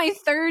 I'm on my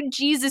 3rd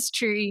Jesus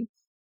tree.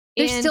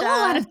 There's And, still a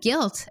lot of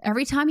guilt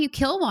every time you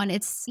kill one.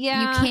 It's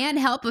Yeah. you can't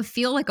help but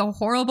feel like a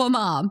horrible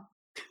mom.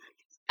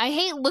 I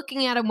hate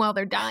looking at them while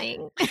they're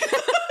dying.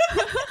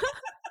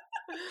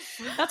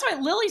 That's why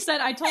Lily said,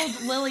 I told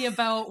Lily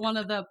about one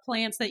of the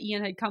plants that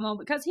Ian had come home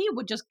because he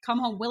would just come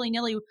home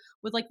willy-nilly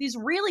with like these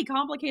really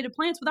complicated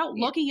plants without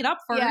Yeah. looking it up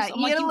first. Yeah, I'm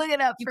you like, gotta look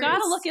it up you first.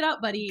 gotta look it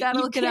up, buddy. Gotta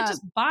you look it can't up.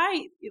 just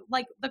buy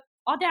like the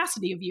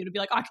audacity of you to be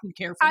like, I can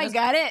care for I this.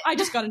 got it. I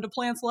just got into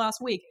plants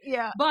last week.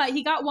 Yeah. But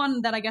he got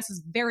one that I guess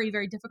is very,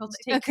 very difficult to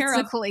take care It's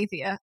of. a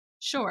calathea.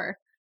 Sure.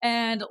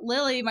 And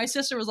Lily, my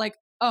sister, was like,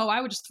 oh,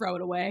 I would just throw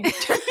it away.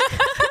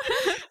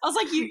 I was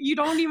like, you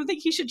don't even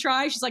think he should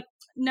try? She's like,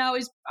 no,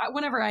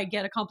 whenever I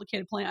get a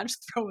complicated plant, I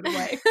just throw it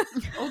away.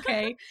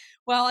 Okay.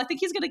 Well, I think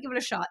he's going to give it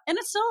a shot. And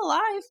it's still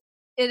alive.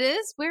 It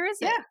is? Where is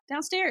it? Yeah,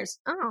 downstairs.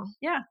 Oh,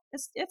 Yeah,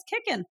 it's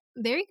kicking.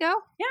 there you go.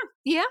 Yeah.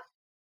 Yeah.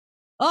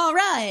 All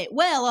right.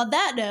 Well, on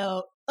that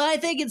note, I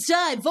think it's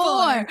time for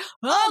alternative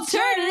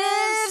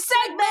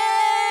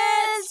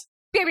segments.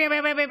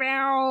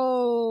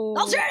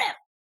 Alternative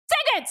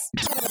Segments.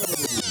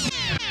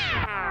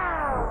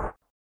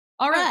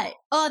 All right.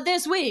 On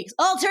this week's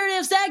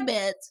alternative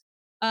segment,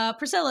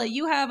 Priscilla,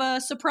 you have a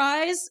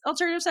surprise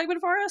alternative segment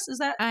for us. Is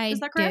that I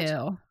correct?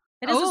 do.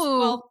 It is. Oh.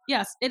 Well,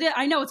 yes. It is.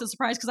 I know it's a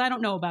surprise because I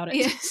don't know about it.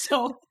 Yeah. So,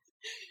 all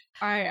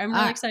right. I'm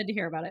really excited to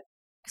hear about it.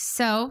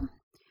 So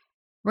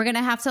we're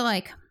gonna have to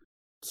like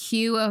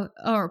cue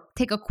or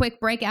take a quick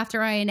break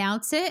after I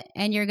announce it,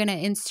 and you're gonna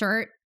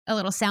insert a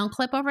little sound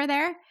clip over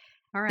there.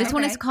 All right. This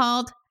one is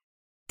called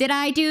 "Did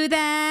I Do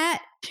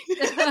That?"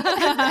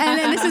 And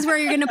then this is where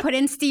you're gonna put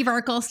in Steve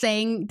Urkel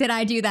saying, "Did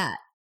I do that?"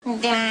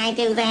 Did I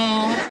do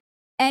that?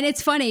 And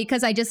it's funny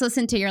because I just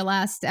listened to your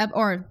last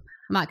or I'm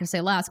not gonna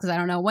say last because I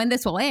don't know when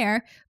this will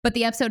air, but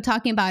the episode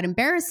talking about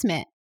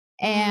embarrassment.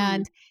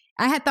 And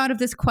I had thought of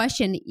this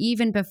question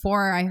even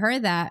before I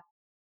heard that.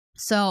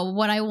 So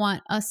what I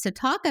want us to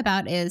talk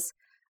about is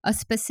a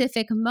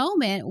specific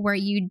moment where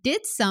you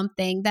did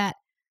something that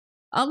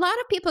a lot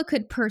of people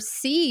could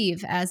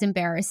perceive as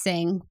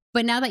embarrassing,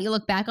 but now that you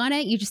look back on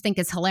it, you just think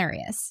it's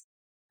hilarious.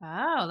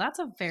 Oh, that's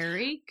a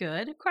very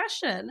good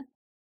question.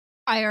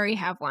 I already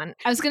have one.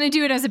 I was going to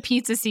do it as a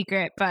pizza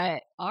secret,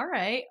 but All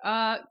right.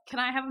 Can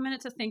I have a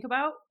minute to think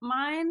about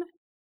mine?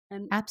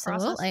 And process?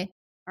 Absolutely.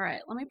 All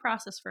right. Let me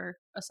process for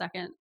a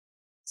second.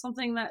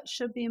 Something that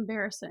should be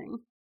embarrassing,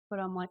 but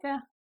I'm like, I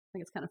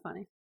think it's kind of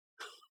funny.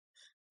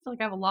 I feel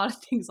like I have a lot of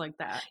things like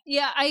that.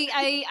 yeah,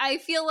 I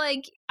feel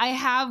like I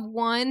have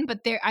one,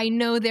 but I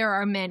know there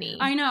are many.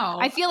 I know.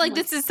 I feel like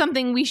this is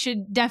something we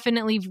should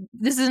definitely.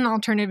 This is an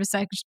alternative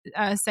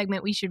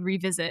segment we should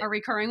revisit. a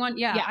recurring one.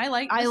 Yeah, Yeah, I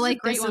like. I This is a like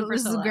great this. one,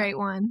 This is a Priscilla. great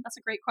one. That's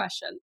a great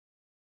question.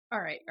 All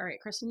right,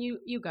 Kristen, you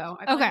go.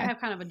 I feel like Okay. I have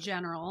kind of a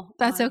general.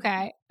 That's one.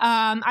 okay.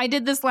 I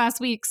did this last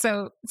week,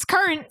 so it's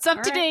current. It's up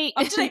All to right. date.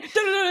 Up to date.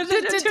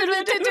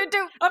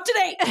 Up to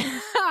date.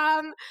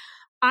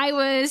 I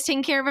was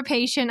taking care of a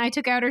patient. I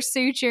took out her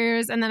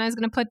sutures, and then I was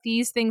going to put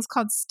these things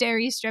called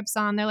steri strips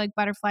on. They're like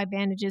butterfly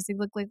bandages. They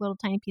look like little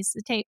tiny pieces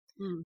of tape.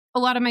 Mm. A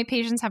lot of my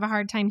patients have a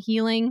hard time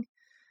healing,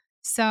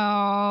 so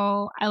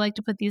I like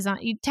to put these on.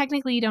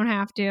 Technically, you don't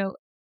have to.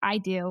 I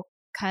do,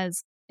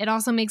 because it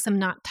also makes them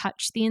not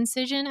touch the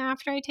incision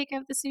after I take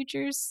out the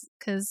sutures,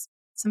 because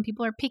some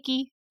people are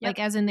picky, Yep. like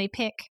as in they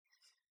pick,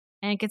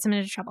 and it gets them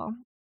into trouble.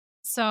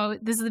 So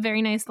this is a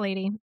very nice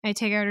lady. I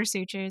take out her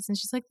sutures and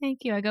she's like, thank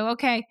you. I go,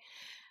 okay.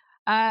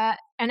 And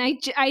I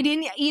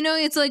didn't,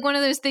 it's like one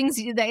of those things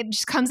that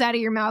just comes out of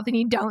your mouth and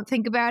you don't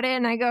think about it.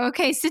 And I go,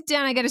 okay, sit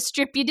down. I got to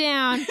strip you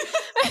down.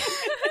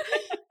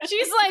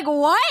 she's like,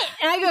 what?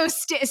 And I go,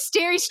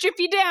 Steri, strip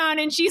you down.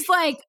 And she's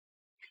like,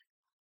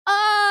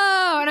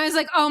 oh. And I was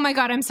like, oh my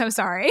God, I'm so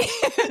sorry.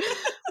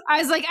 I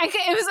was like, I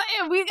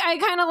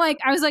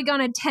was like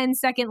on a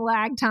 10-second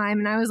lag time.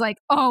 And I was like,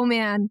 oh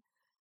man.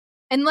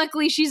 And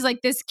luckily she's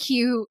like this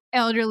cute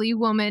elderly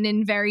woman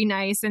and very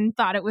nice and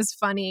thought it was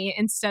funny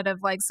instead of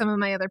like some of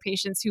my other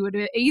patients who would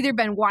have either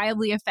been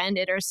wildly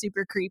offended or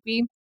super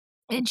creepy.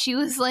 And she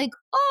was like,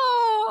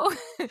 oh,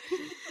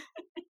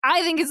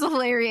 I think it's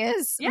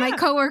hilarious. Yeah. My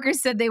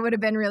coworkers said they would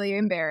have been really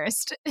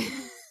embarrassed.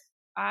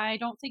 I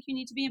don't think you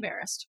need to be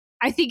embarrassed.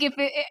 I think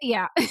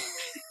yeah.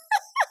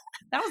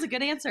 That was a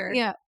good answer.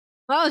 Yeah.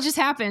 Well, it just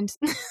happened.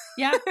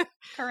 Yeah.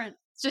 Current.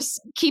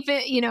 Just keep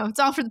it, it's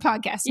all for the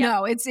podcast. Yep.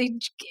 No, it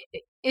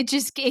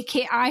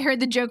can't. I heard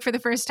the joke for the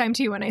first time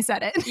too when I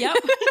said it. Yep.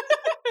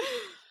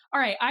 All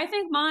right. I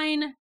think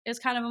mine is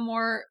kind of a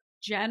more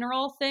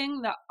general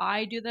thing that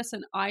I do this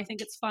and I think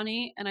it's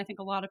funny. And I think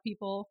a lot of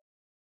people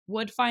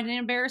would find it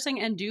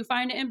embarrassing and do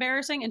find it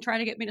embarrassing and try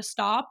to get me to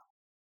stop.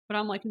 But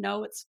I'm like,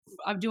 no,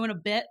 I'm doing a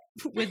bit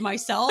with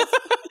myself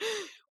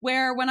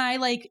where when I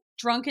like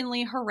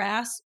drunkenly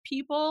harass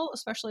people,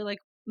 especially like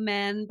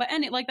men, but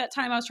like that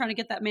time I was trying to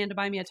get that man to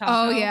buy me a taco.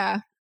 Oh yeah.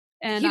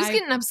 And he was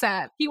getting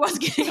upset. He was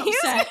getting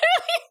upset.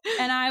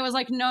 And I was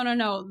like,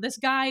 no, this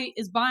guy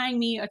is buying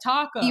me a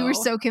taco. You were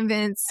so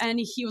convinced. And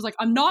he was like,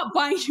 I'm not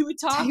buying you a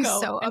taco. He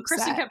was so and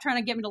Kristen upset. kept trying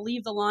to get me to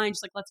leave the line.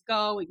 She's like, let's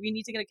go. We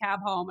need to get a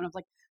cab home. And I was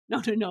like,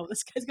 no,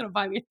 this guy's going to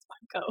buy me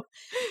a taco.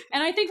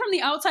 And I think from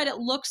the outside, it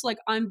looks like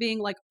I'm being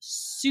like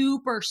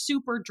super,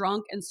 super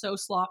drunk and so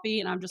sloppy.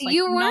 And I'm just like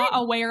not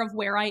aware of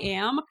where I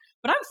am.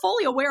 But I'm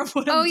fully aware of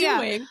what I'm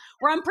doing,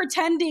 where I'm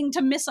pretending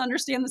to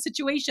misunderstand the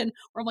situation,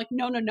 where I'm like,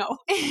 no. And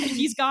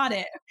he's got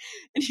it.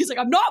 And he's like,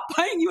 I'm not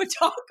buying you a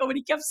taco. And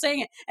he kept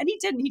saying it. And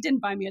he didn't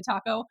buy me a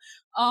taco.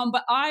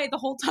 But the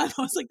whole time,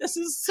 I was like, this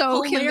is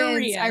so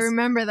hilarious. Convinced. I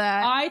remember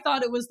that. I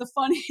thought it was the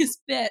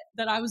funniest bit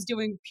that I was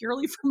doing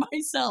purely for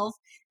myself.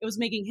 It was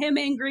making him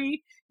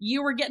angry.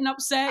 You were getting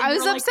upset. I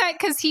was upset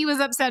because he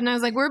was upset. And I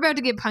was like, we're about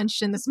to get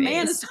punched in the face. This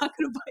man is not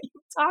going to buy you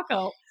a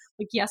taco.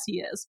 Like, yes, he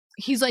is.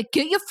 He's like,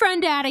 get your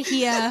friend out of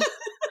here.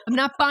 I'm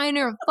not buying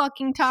her a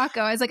fucking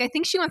taco. I was like, I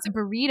think she wants a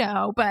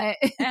burrito, but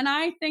and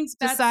I think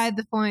that's beside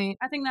the point.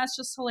 I think that's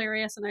just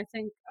hilarious. And I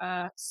think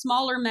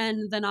smaller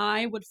men than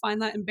I would find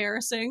that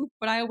embarrassing.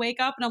 But I wake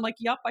up and I'm like,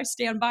 yup, I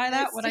stand by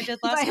that. What I did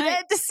last night.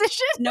 That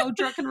decision. No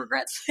drunken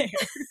regrets there.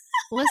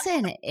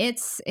 Listen,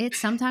 it's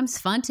sometimes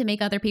fun to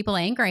make other people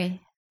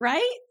angry.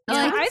 Right?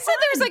 Yeah, I said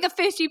there was like a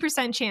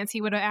 50% chance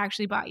he would have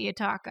actually bought you a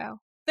taco.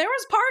 There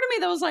was part of me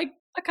that was like,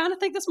 I kind of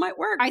think this might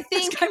work. I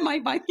think this guy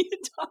might buy me a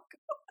taco.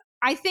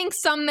 I think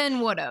some men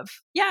would have.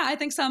 Yeah, I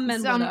think some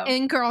men would have.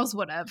 And girls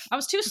would have. I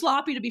was too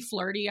sloppy to be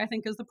flirty, I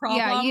think is the problem.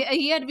 Yeah,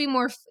 you had to be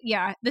more,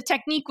 the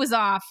technique was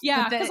off.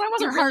 Yeah, because I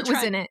wasn't your heart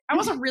was in it. I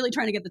wasn't really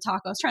trying to get the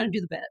taco. I was trying to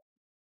do the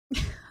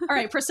bit. All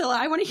right, Priscilla,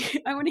 I want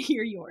to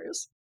hear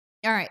yours.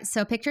 All right,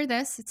 so picture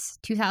this. It's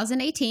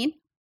 2018.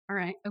 All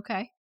right.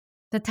 Okay.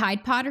 The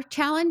Tide Pod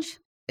challenge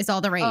is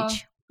all the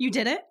rage. You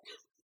did it?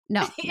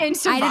 No. And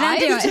survived? I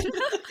did not do it.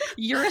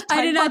 You're a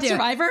Tide Pod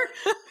survivor?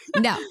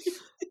 No.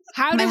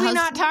 How did we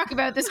not talk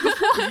about this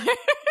before?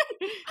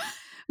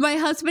 My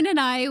husband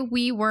and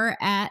we were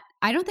at,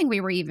 I don't think we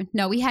were even,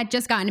 no, we had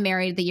just gotten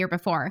married the year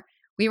before.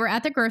 We were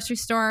at the grocery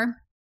store.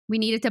 We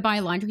needed to buy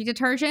laundry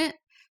detergent.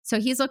 So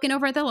he's looking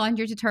over at the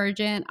laundry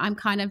detergent. I'm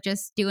kind of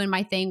just doing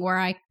my thing where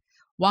I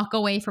walk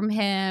away from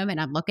him and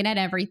I'm looking at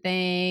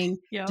everything,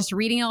 just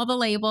reading all the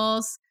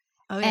labels.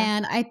 Oh, yeah.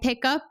 And I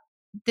pick up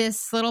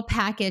this little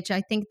package.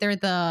 I think they're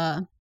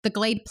the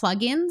Glade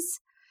plugins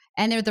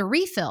and they're the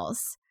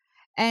refills.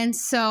 And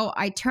so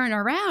I turn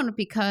around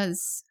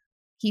because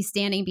he's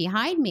standing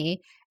behind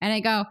me and I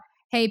go,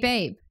 hey,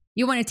 babe,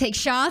 you want to take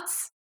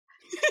shots?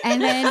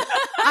 And then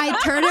I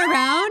turn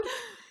around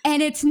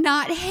and it's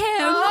not him.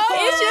 Oh.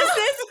 It's just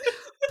this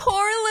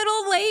poor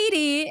little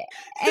lady.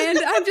 And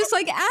I'm just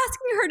like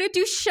asking her to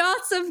do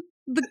shots of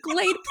the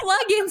Glade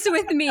plugins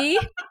with me.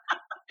 And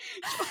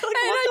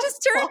I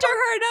just turned to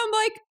her and I'm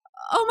like,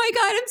 oh my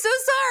God, I'm so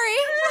sorry.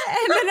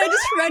 And then I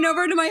just run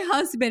over to my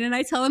husband and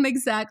I tell him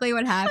exactly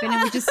what happened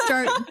and we just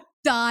start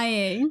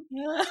dying.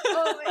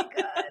 Oh my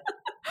God.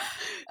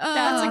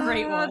 That's a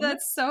great one.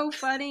 That's so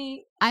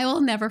funny. I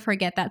will never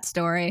forget that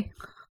story.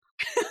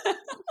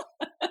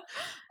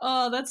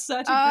 Oh, that's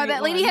such a great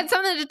that lady one. had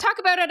something to talk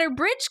about at her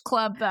bridge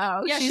club,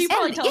 though. Yeah, she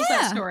probably tells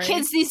that story.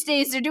 Kids these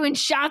days, they're doing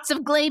shots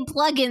of Glade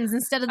plugins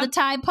instead of the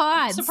Tide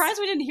Pods. I'm surprised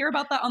we didn't hear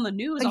about that on the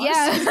news,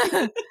 honestly.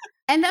 Yeah.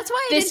 And that's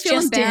why I didn't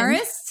feel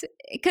embarrassed.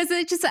 Because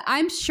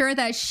I'm sure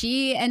that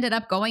she ended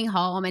up going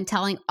home and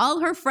telling all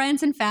her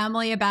friends and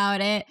family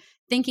about it,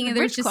 thinking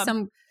there was just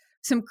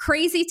some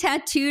crazy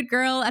tattooed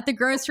girl at the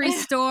grocery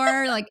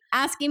store, like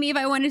asking me if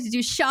I wanted to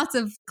do shots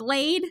of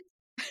Glade.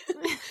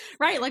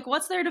 Right, like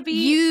what's there to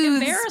be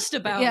embarrassed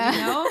about, you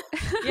know?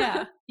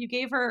 Yeah, you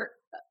gave her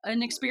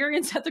an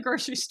experience at the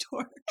grocery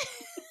store.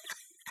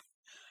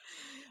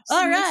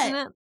 All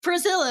right,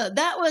 Priscilla,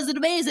 that was an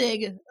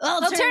amazing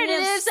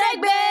alternative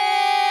segment.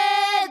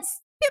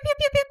 Pew, pew,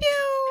 pew, pew,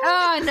 pew.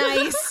 Oh,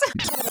 Nice.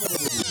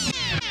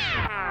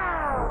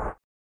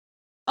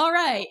 All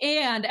right,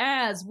 and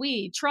as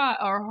we trot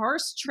our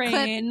horse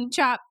train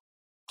Chop.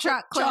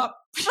 Chop. Clip. chop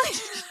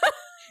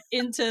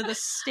into the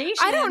station.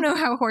 I don't know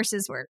how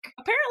horses work.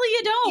 Apparently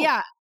you don't.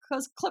 Yeah.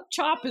 Because clip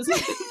chop is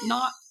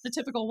not the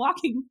typical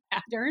walking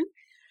pattern.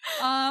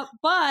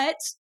 But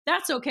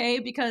that's okay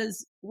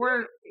because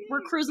we're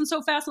cruising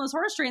so fast on this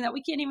horse train that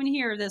we can't even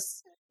hear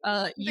this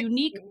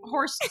unique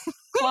horse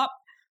clop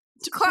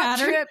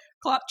trip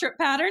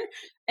pattern.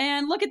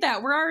 And look at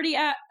that. We're already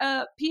at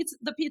the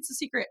Pizza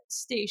Secret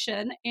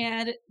station,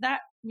 and that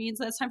means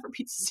that it's time for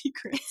Pizza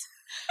Secrets.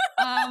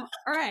 All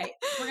right,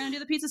 we're gonna do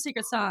the Pizza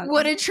Secret song.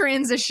 What a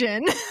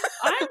transition.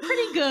 I'm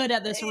pretty good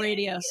at this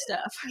radio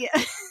stuff.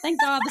 Yeah. Thank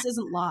God this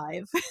isn't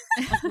live.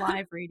 Like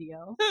live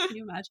radio. Can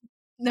you imagine?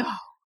 No.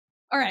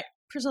 All right,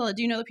 Priscilla,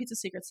 do you know the Pizza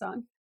Secret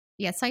song?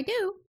 Yes, I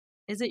do.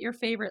 Is it your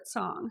favorite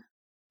song?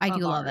 I do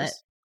of love ours? it.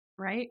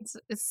 Right?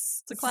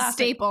 It's a classic.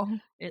 staple.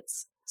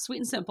 It's sweet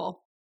and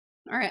simple.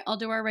 All right, I'll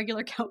do our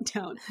regular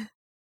countdown.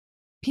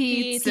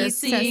 Pizza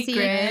Pizza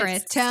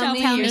secrets. Tell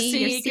me Tell your me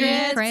your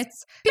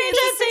secrets.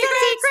 Pizza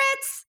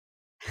Secrets.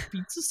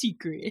 Pizza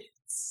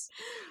Secrets.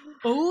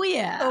 Oh,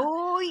 yeah.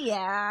 Oh,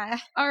 yeah.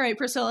 All right,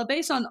 Priscilla,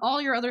 based on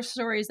all your other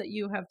stories that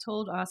you have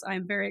told us,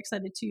 I'm very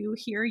excited to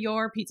hear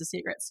your Pizza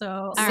Secret. So,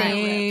 All let right.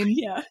 it rip.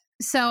 Yeah.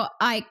 So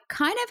I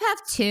kind of have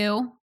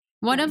two.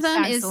 One of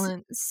them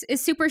Excellent.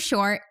 is super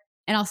short,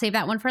 and I'll save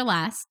that one for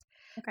last.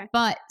 Okay.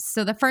 But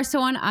so the first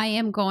one I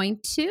am going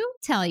to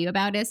tell you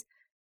about is,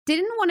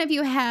 didn't one of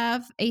you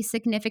have a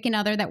significant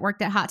other that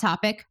worked at Hot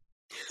Topic?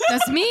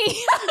 That's me.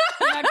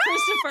 Yeah,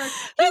 Christopher.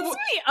 That's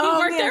He me.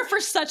 worked there for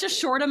such a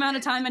short amount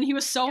of time, and he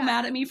was so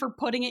mad at me for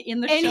putting it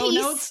in the And show he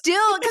notes.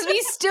 still, because we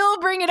still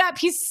bring it up.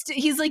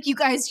 He's like, you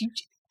guys.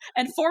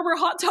 And former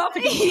Hot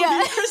Topic,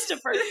 Yeah.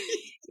 Christopher.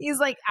 He's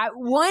like, at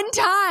one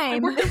I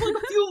time. worked there for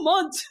like a few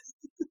months.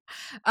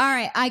 All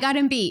right, I got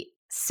him beat.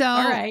 So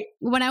All right.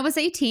 when I was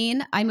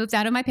 18, I moved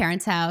out of my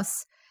parents'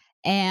 house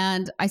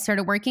and I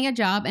started working a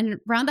job. And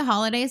around the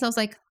holidays, I was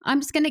like, I'm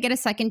just going to get a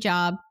second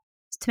job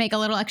to make a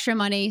little extra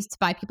money to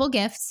buy people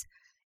gifts.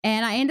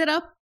 And I ended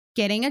up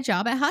getting a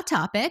job at Hot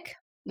Topic.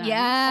 Nice.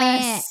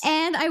 Yes.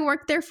 And I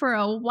worked there for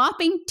a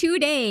whopping 2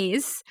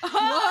 days.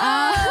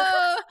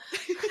 Whoa.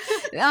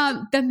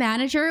 The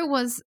manager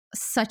was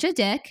such a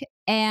dick,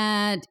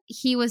 and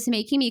he was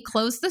making me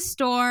close the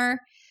store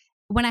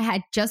when I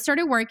had just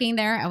started working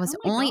there. I was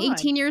Oh my only God.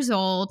 18 years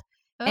old,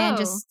 and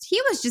Oh.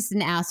 he was just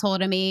an asshole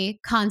to me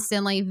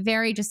constantly,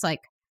 very just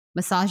like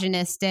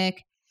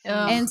misogynistic.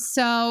 Ugh. And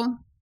so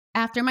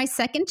after my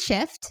second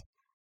shift,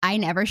 I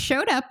never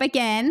showed up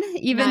again,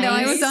 even though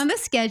I was Nice. on the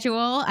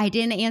schedule. I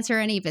didn't answer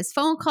any of his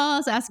phone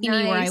calls asking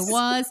me where I Nice.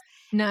 was.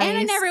 Nice. And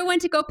I never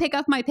went to go pick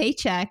up my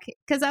paycheck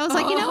because I was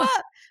like, you know Oh.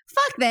 what?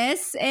 Fuck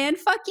this and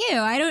fuck you.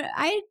 I don't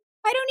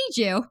need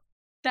you.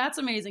 That's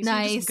amazing. So you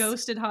Nice. just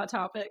ghosted Hot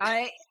Topic.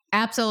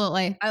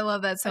 Absolutely. I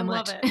love that so I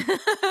much.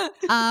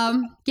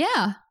 love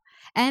Yeah.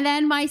 And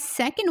then my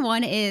second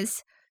one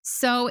is,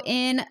 so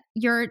in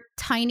your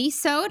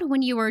tiny-sode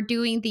when you were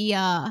doing the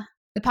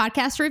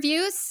podcast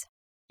reviews,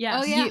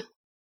 Yes. Oh, yeah.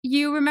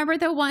 you remember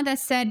the one that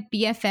said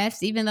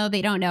BFFs even though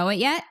they don't know it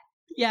yet?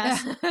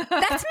 Yes.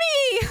 That's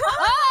me.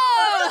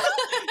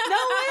 No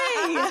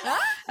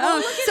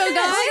way. So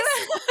guys,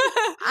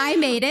 I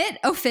made it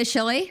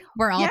officially.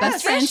 We're all Yes,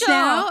 best friends official.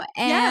 now.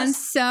 And Yes.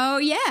 so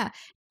yeah,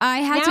 I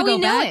had Now to go we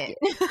know back.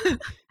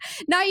 it.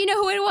 Now you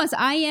know who it was.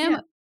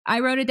 I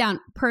wrote it down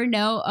per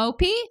no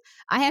OP.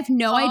 I have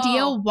no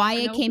idea Oh, why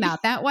it Pernod. came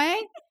out that way,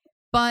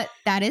 but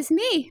that is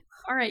me.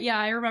 All right. Yeah,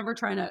 I remember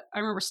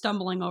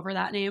stumbling over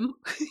that name.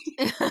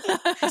 So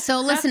That's so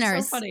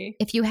listeners, funny.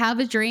 if you have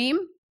a dream,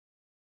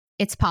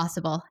 it's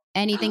possible.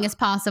 Anything is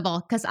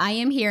possible because I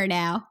am here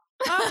now.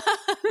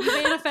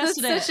 You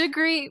manifested That's such it. a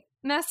great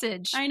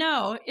message. I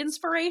know.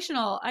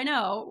 Inspirational. I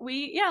know.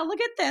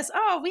 Look at this.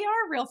 Oh, we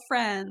are real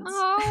friends.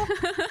 Oh,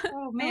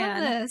 Oh,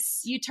 man. man.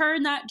 This. You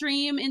turned that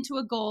dream into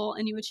a goal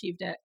and you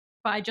achieved it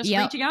by just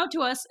Yep. reaching out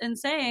to us and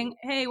saying,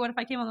 hey, what if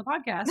I came on the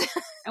podcast?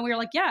 And we were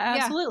like, yeah,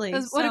 Yeah, absolutely.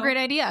 What a So, great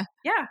idea.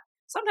 Yeah.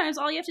 Sometimes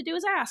all you have to do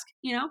is ask,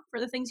 for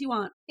the things you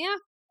want. Yeah.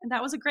 And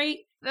that was a great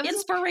That was,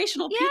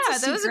 inspirational yeah,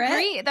 pizza that was secret.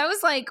 great. That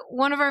was like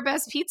one of our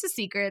best pizza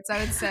secrets, I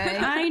would say.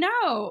 I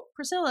know.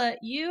 Priscilla,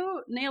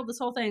 you nailed this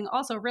whole thing.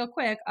 Also, real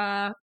quick,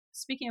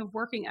 speaking of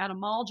working at a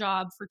mall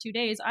job for 2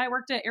 days, I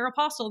worked at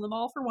Aeropostale in the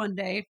mall for 1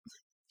 day.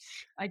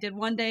 I did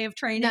 1 day of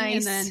training Nice.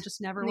 and then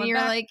just never And went you're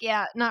back. like,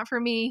 yeah, not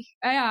for me.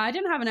 Yeah, I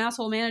didn't have an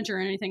asshole manager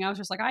or anything. I was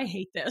just like, I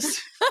hate this.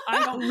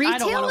 I don't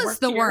Retail wanna is work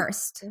the here.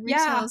 worst. Retail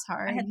Yeah, is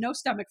hard. I had no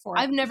stomach for it.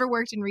 I've never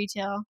worked in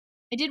retail.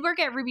 I did work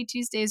at Ruby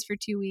Tuesdays for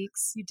 2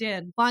 weeks, You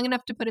did. long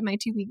enough to put in my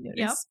 2-week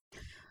notice.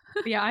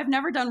 But yeah, I've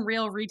never done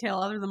real retail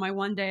other than my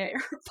 1 day at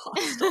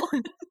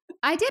Aeropostale.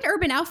 I did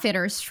Urban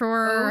Outfitters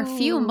for a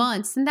few Oh.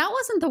 months, and that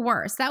wasn't the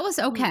worst. That was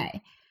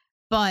okay.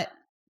 But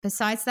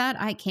besides that,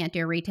 I can't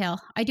do retail.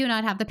 I do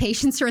not have the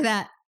patience for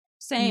that.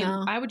 Same.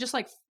 No. I would just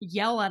like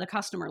yell at a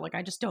customer. Like,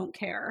 I just don't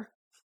care.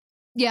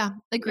 Yeah,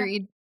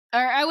 agreed. Or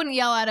I wouldn't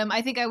yell at him.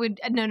 I think I would.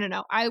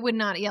 No. I would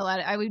not yell at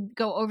it. I would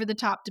go over the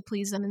top to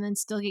please them and then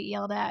still get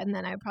yelled at. And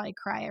then I would probably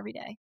cry every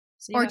day.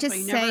 See, Or that's just why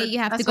you say never- you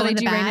have to That's go what in I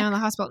the do right now in back. the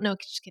hospital. No,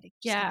 just kidding.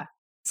 Just Yeah. kidding.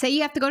 Say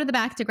you have to go to the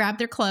back to grab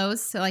their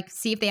clothes, so like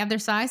see if they have their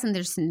size, and they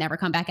just never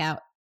come back out.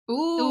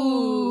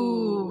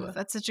 Ooh,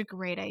 that's such a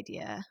great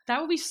idea.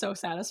 That would be so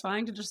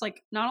satisfying to just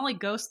like not only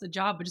ghost the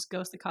job, but just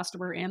ghost the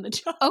customer and the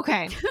job.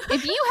 Okay.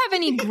 If you have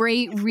any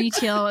great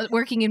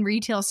working in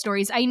retail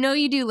stories, I know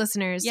you do,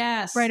 listeners.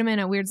 Yes. Write them in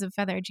at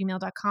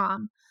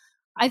weirdsofeather@gmail.com.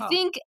 I Oh.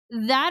 think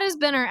that has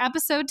been our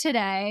episode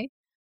today.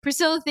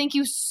 Priscilla, thank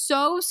you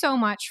so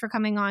much for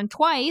coming on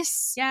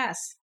twice.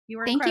 Yes. You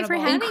were Thank you for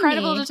incredible. having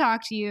Incredible me. to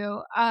talk to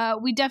you.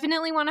 We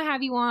definitely want to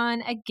have you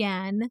on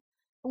again.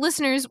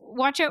 Listeners,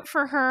 watch out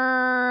for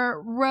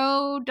her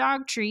Row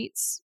dog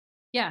treats.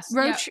 Yes.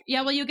 Roach-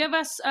 Yeah. Will you give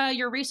us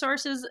your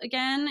resources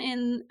again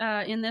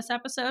in this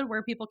episode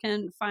where people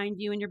can find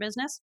you and your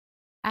business?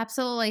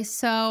 Absolutely.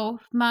 So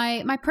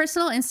my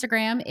personal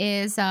Instagram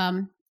is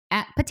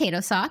at Potato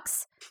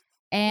Socks.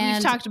 And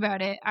We've talked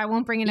about it. I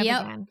won't bring it up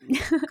Yep. again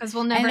because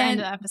we'll never and end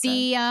then the episode.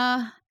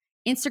 the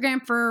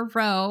Instagram for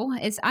Row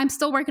is I'm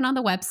still working on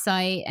the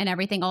website and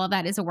everything. All of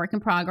that is a work in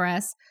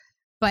progress.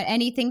 But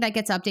anything that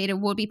gets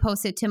updated will be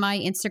posted to my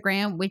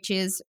Instagram, which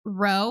is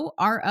Row,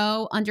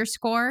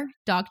 RO_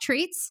 dog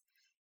treats.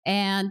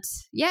 And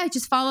yeah,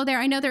 just follow there.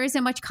 I know there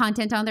isn't much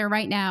content on there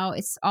right now.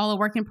 It's all a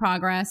work in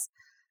progress.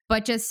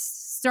 But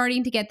just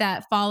starting to get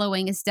that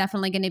following is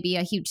definitely going to be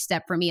a huge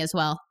step for me as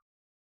well.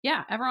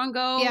 Yeah. Everyone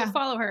go Yeah.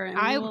 follow her. And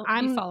I- we will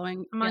I'm- be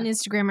following. I'm on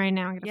Instagram right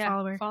now. I'm going to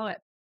follow her. Follow it.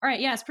 All right.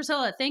 Yes.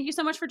 Priscilla, thank you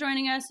so much for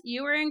joining us.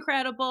 You were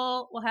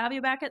incredible. We'll have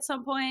you back at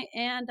some point.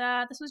 And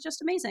this was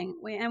just amazing.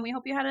 We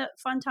hope you had a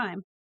fun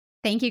time.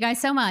 Thank you guys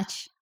so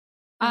much.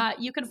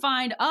 You can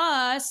find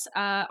us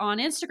on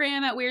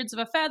Instagram at Weirds of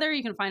a Feather.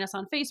 You can find us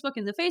on Facebook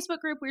in the Facebook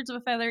group Weirds of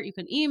a Feather. You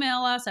can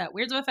email us at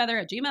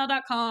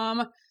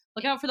weirdsofafeather@gmail.com.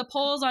 Look out for the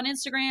polls on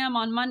Instagram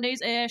on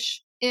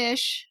Mondays-ish.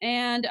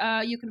 And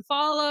you can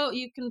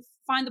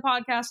find the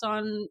podcast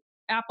on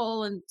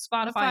Apple and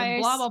Spotify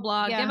and blah, blah,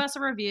 blah. Yeah. Give us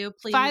a review,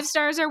 please. 5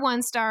 stars or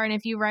 1 star. And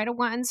if you write a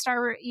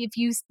 1-star, if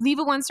you leave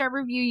a 1-star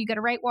review, you got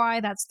to write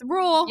why. That's the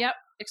rule. Yep.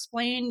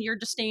 Explain your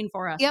disdain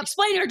for us. Yep.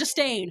 Explain your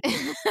disdain.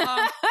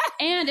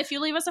 And if you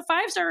leave us a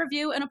 5-star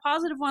review and a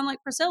positive one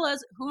like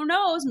Priscilla's, who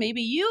knows?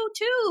 Maybe you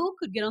too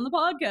could get on the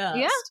podcast.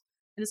 Yeah.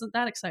 And isn't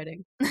that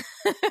exciting?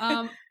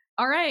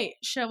 All right.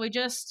 Shall we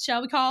call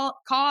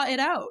it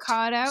out?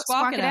 Call it out.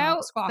 Squawk it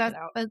out. Squawk it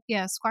That's- out.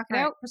 yeah, squawk it All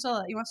right, out.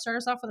 Priscilla, you want to start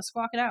us off with a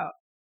squawk it out?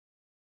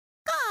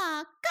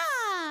 Caw,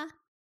 caw.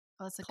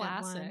 Oh, that's a good one.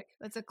 Classic.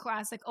 That's a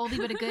classic. Oldie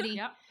but a goodie.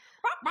 Yep.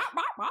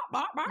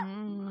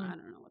 Mm. I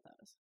don't know what that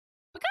is.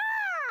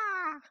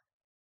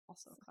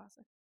 Also a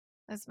classic.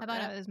 That's How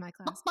about that a- is my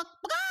class. Ooh,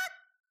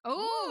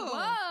 Oh,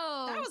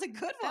 whoa. That was a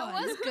good That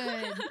one. was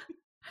good.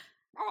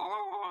 I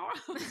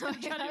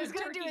I was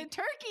going to do a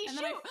turkey. and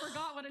then I Shoot.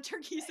 forgot what a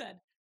turkey said.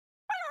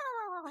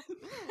 That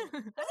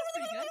That was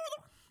pretty good.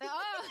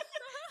 Oh.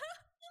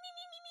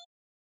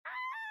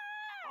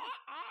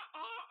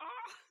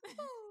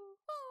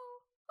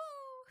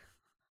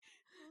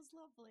 It was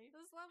lovely.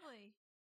 That was lovely.